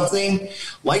in something,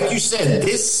 like you said,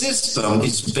 this system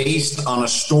is based on a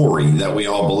story that we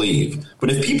all believe. But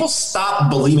if people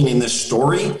stop believing in this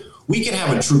story, we can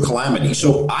have a true calamity.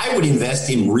 So I would invest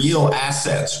in real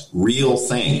assets, real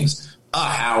things, a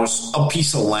house, a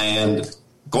piece of land,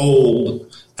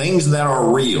 gold, things that are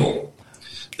real.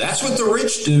 That's what the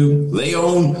rich do. They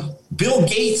own. Bill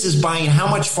Gates is buying how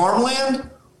much farmland?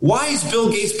 Why is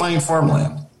Bill Gates buying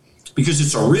farmland? Because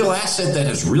it's a real asset that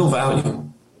has real value.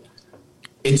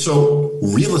 And so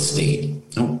real estate,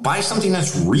 buy something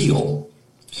that's real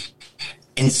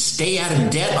and stay out of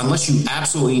debt unless you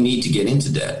absolutely need to get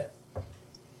into debt.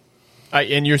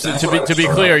 And you're to be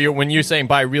clear, when you're saying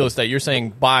buy real estate, you're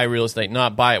saying buy real estate,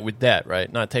 not buy it with debt,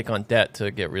 right? Not take on debt to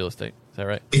get real estate. Is that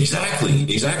right?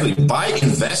 Exactly. Buy,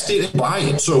 invest it, and buy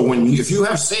it. So if you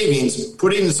have savings,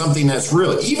 put it into something that's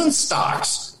real. Even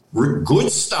stocks. Good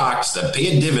stocks that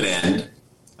pay a dividend.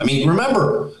 I mean,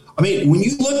 remember, when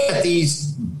you look at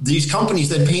these companies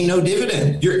that pay no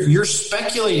dividend, you're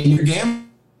speculating, you're gambling.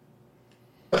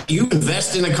 You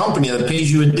invest in a company that pays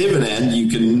you a dividend, you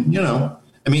can,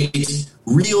 it's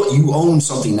real. You own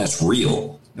something that's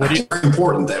real. It's very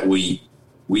important that we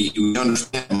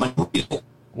understand money real.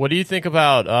 What do you think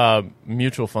about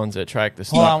mutual funds that track the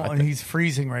stock? Hold on, he's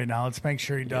freezing right now. Let's make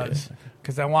sure he does,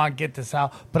 because I want to get this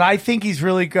out. But I think he's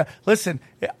really good. Listen,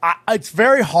 it's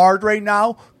very hard right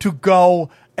now to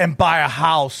go and buy a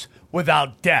house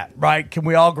without debt, right? Can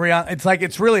we all agree on?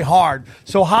 It's really hard.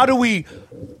 So how do we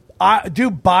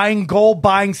do buying gold,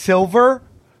 buying silver?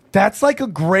 That's like a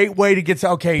great way to get.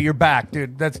 Okay, you're back,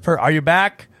 dude. Are you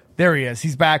back? There he is.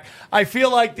 He's back. I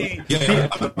feel like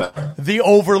the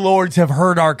overlords have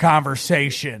heard our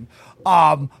conversation.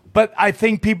 But I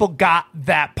think people got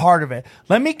that part of it.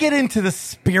 Let me get into the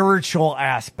spiritual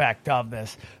aspect of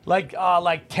this. Like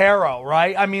tarot,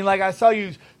 right? I mean, like I saw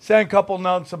you send a couple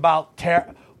notes about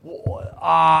tarot.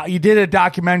 You did a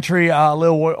documentary a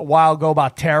little while ago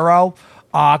about tarot.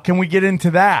 Can we get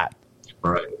into that?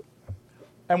 Right.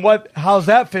 And how's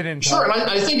that fit into? Sure. And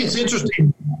I think it's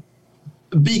interesting.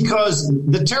 Because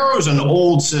the tarot is an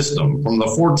old system from the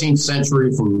 14th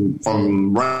century, from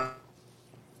the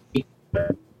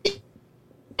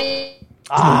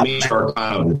major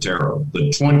arcana of the tarot,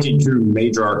 the 22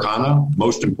 major arcana,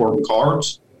 most important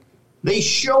cards. They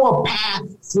show a path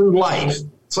through life.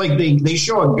 It's like they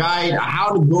show a guide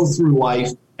how to go through life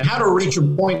and how to reach a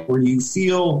point where you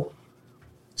feel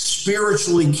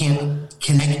spiritually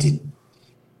connected.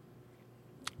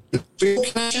 The spiritual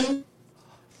connection.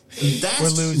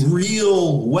 That's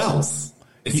real wealth.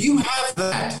 If you have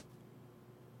that.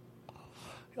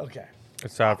 Okay.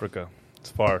 It's Africa. It's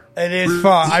far. It is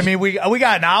far. I mean, we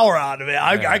got an hour out of it.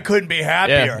 I couldn't be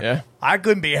happier. Yeah. I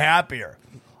couldn't be happier.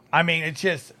 I mean, it's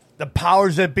just the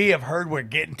powers that be have heard we're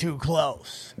getting too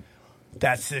close.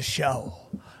 That's the show.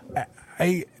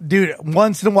 Hey, dude,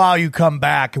 once in a while you come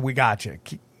back and we got you.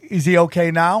 Is he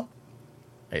okay now?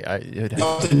 Did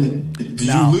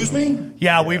you lose me?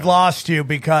 Yeah, we've lost you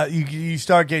because you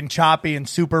start getting choppy and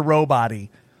super robot-y.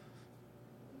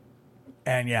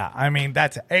 And yeah, I mean,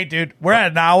 that's it. Hey, dude, we're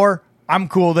at an hour. I'm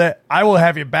cool with it. I will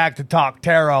have you back to talk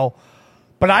tarot.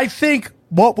 But I think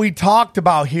what we talked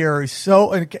about here is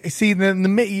so. See,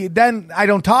 then I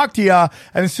don't talk to you, and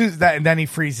as soon as that, and then he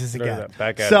freezes again.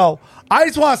 So I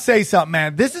just want to say something,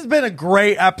 man. This has been a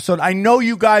great episode. I know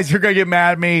you guys are gonna get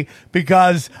mad at me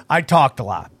because I talked a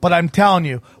lot, but I'm telling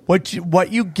you, what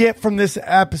you get from this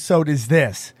episode is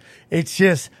this. It's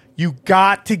just you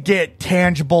got to get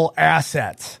tangible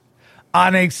assets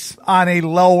on a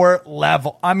lower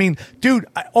level. I mean, dude,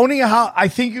 owning a house, I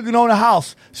think you can own a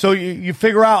house. So you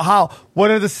figure out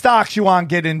what are the stocks you want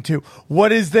to get into?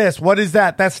 What is this? What is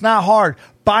that? That's not hard.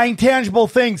 Buying tangible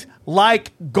things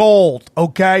like gold,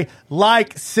 okay?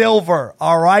 Like silver,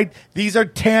 all right? These are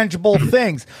tangible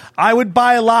things. I would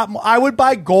buy a lot more. I would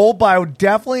buy gold, but I would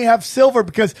definitely have silver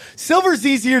because silver's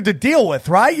easier to deal with,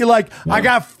 right? You're like,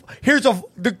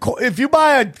 if you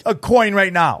buy a coin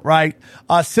right now, right?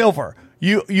 Silver,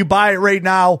 You buy it right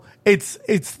now.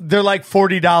 They're like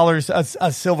 $40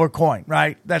 a silver coin,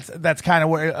 right? That's kind of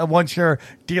where once your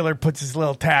dealer puts his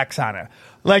little tax on it.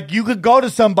 Like you could go to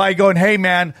somebody going, "Hey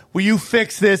man, will you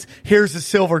fix this? Here's a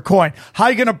silver coin." How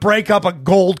are you gonna break up a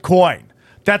gold coin?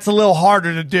 That's a little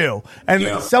harder to do.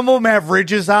 And some of them have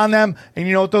ridges on them, and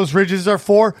you know what those ridges are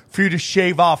for? For you to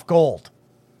shave off gold.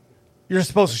 You're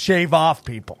supposed to shave off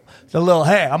people. It's a little,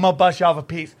 hey, I'm gonna bust you off a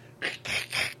piece.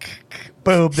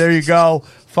 Boom, there you go.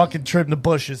 Fucking trim the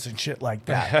bushes and shit like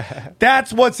that.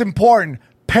 That's what's important.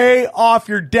 Pay off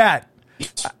your debt.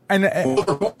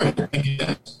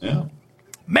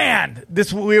 Man,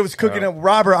 we was cooking up.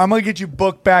 Robert, I'm going to get you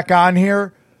booked back on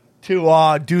here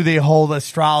to do the whole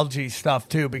astrology stuff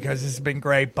too, because this has been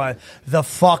great, but the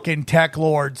fucking tech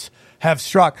lords have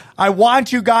struck. I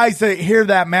want you guys to hear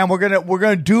that, man. We're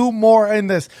gonna do more in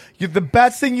this. The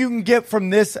best thing you can get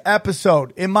from this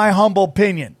episode, in my humble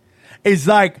opinion, is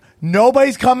like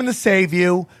nobody's coming to save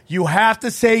you. You have to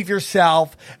save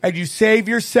yourself, and you save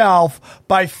yourself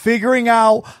by figuring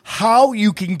out how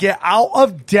you can get out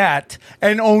of debt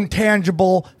and own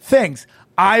tangible things.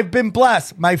 I've been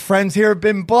blessed. My friends here have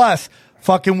been blessed.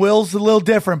 Fucking Will's a little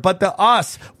different, but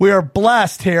we are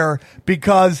blessed here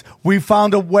because we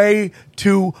found a way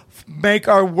to make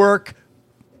our work,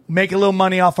 make a little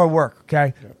money off our work,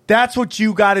 okay? Yep. That's what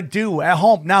you got to do at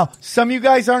home. Now, some of you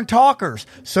guys aren't talkers.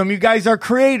 Some of you guys are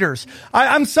creators.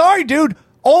 I'm sorry, dude.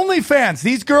 OnlyFans,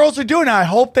 these girls are doing it. I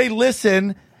hope they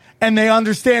listen and they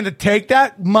understand to take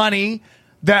that money,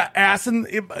 that ass and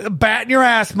bat in your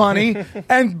ass money,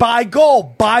 and buy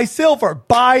gold, buy silver,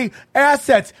 buy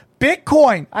assets,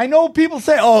 Bitcoin. I know people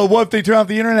say, "Oh, what if they turn off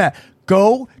the internet?"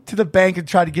 Go to the bank and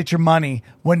try to get your money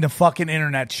when the fucking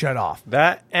internet shut off.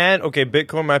 That and, okay,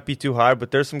 Bitcoin might be too high,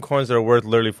 but there's some coins that are worth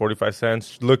literally 45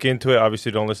 cents. Look into it.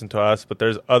 Obviously, don't listen to us, but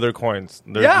there's other coins.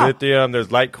 There's Lithium, there's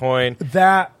Litecoin.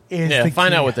 That is the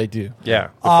find key. out what they do. Yeah.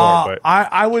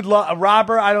 I would love,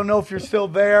 Robert, I don't know if you're still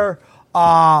there,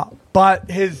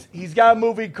 but he's got a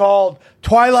movie called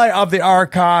Twilight of the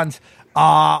Archons.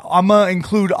 I'm going to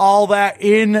include all that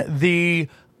in the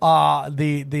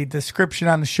description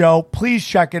on the show. Please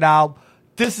check it out.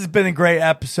 This has been a great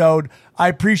episode. I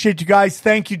appreciate you guys.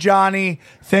 Thank you, Johnny.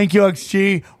 Thank you,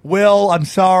 XG. Will, I'm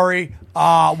sorry.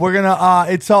 We're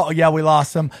gonna, we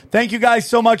lost him. Thank you guys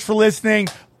so much for listening.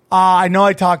 I know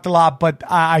I talked a lot, but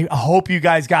I hope you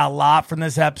guys got a lot from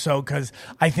this episode because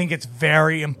I think it's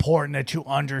very important that you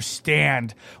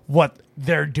understand what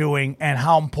they're doing and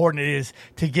how important it is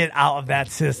to get out of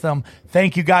that system.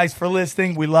 Thank you guys for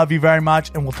listening. We love you very much,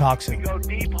 and we'll talk soon. Go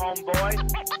deep, homeboy.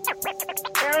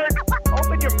 Aaron,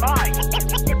 open your mind.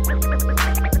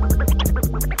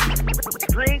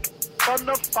 Drink from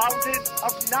the fountain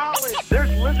of knowledge.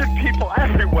 There's lizard people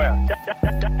everywhere.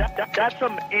 That's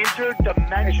some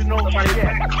interdimensional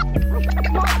shit.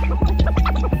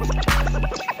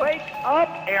 Wake up,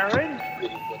 Aaron.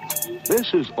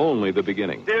 This is only the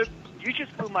beginning. Dude, you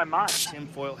just blew my mind.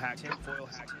 Tinfoil hack.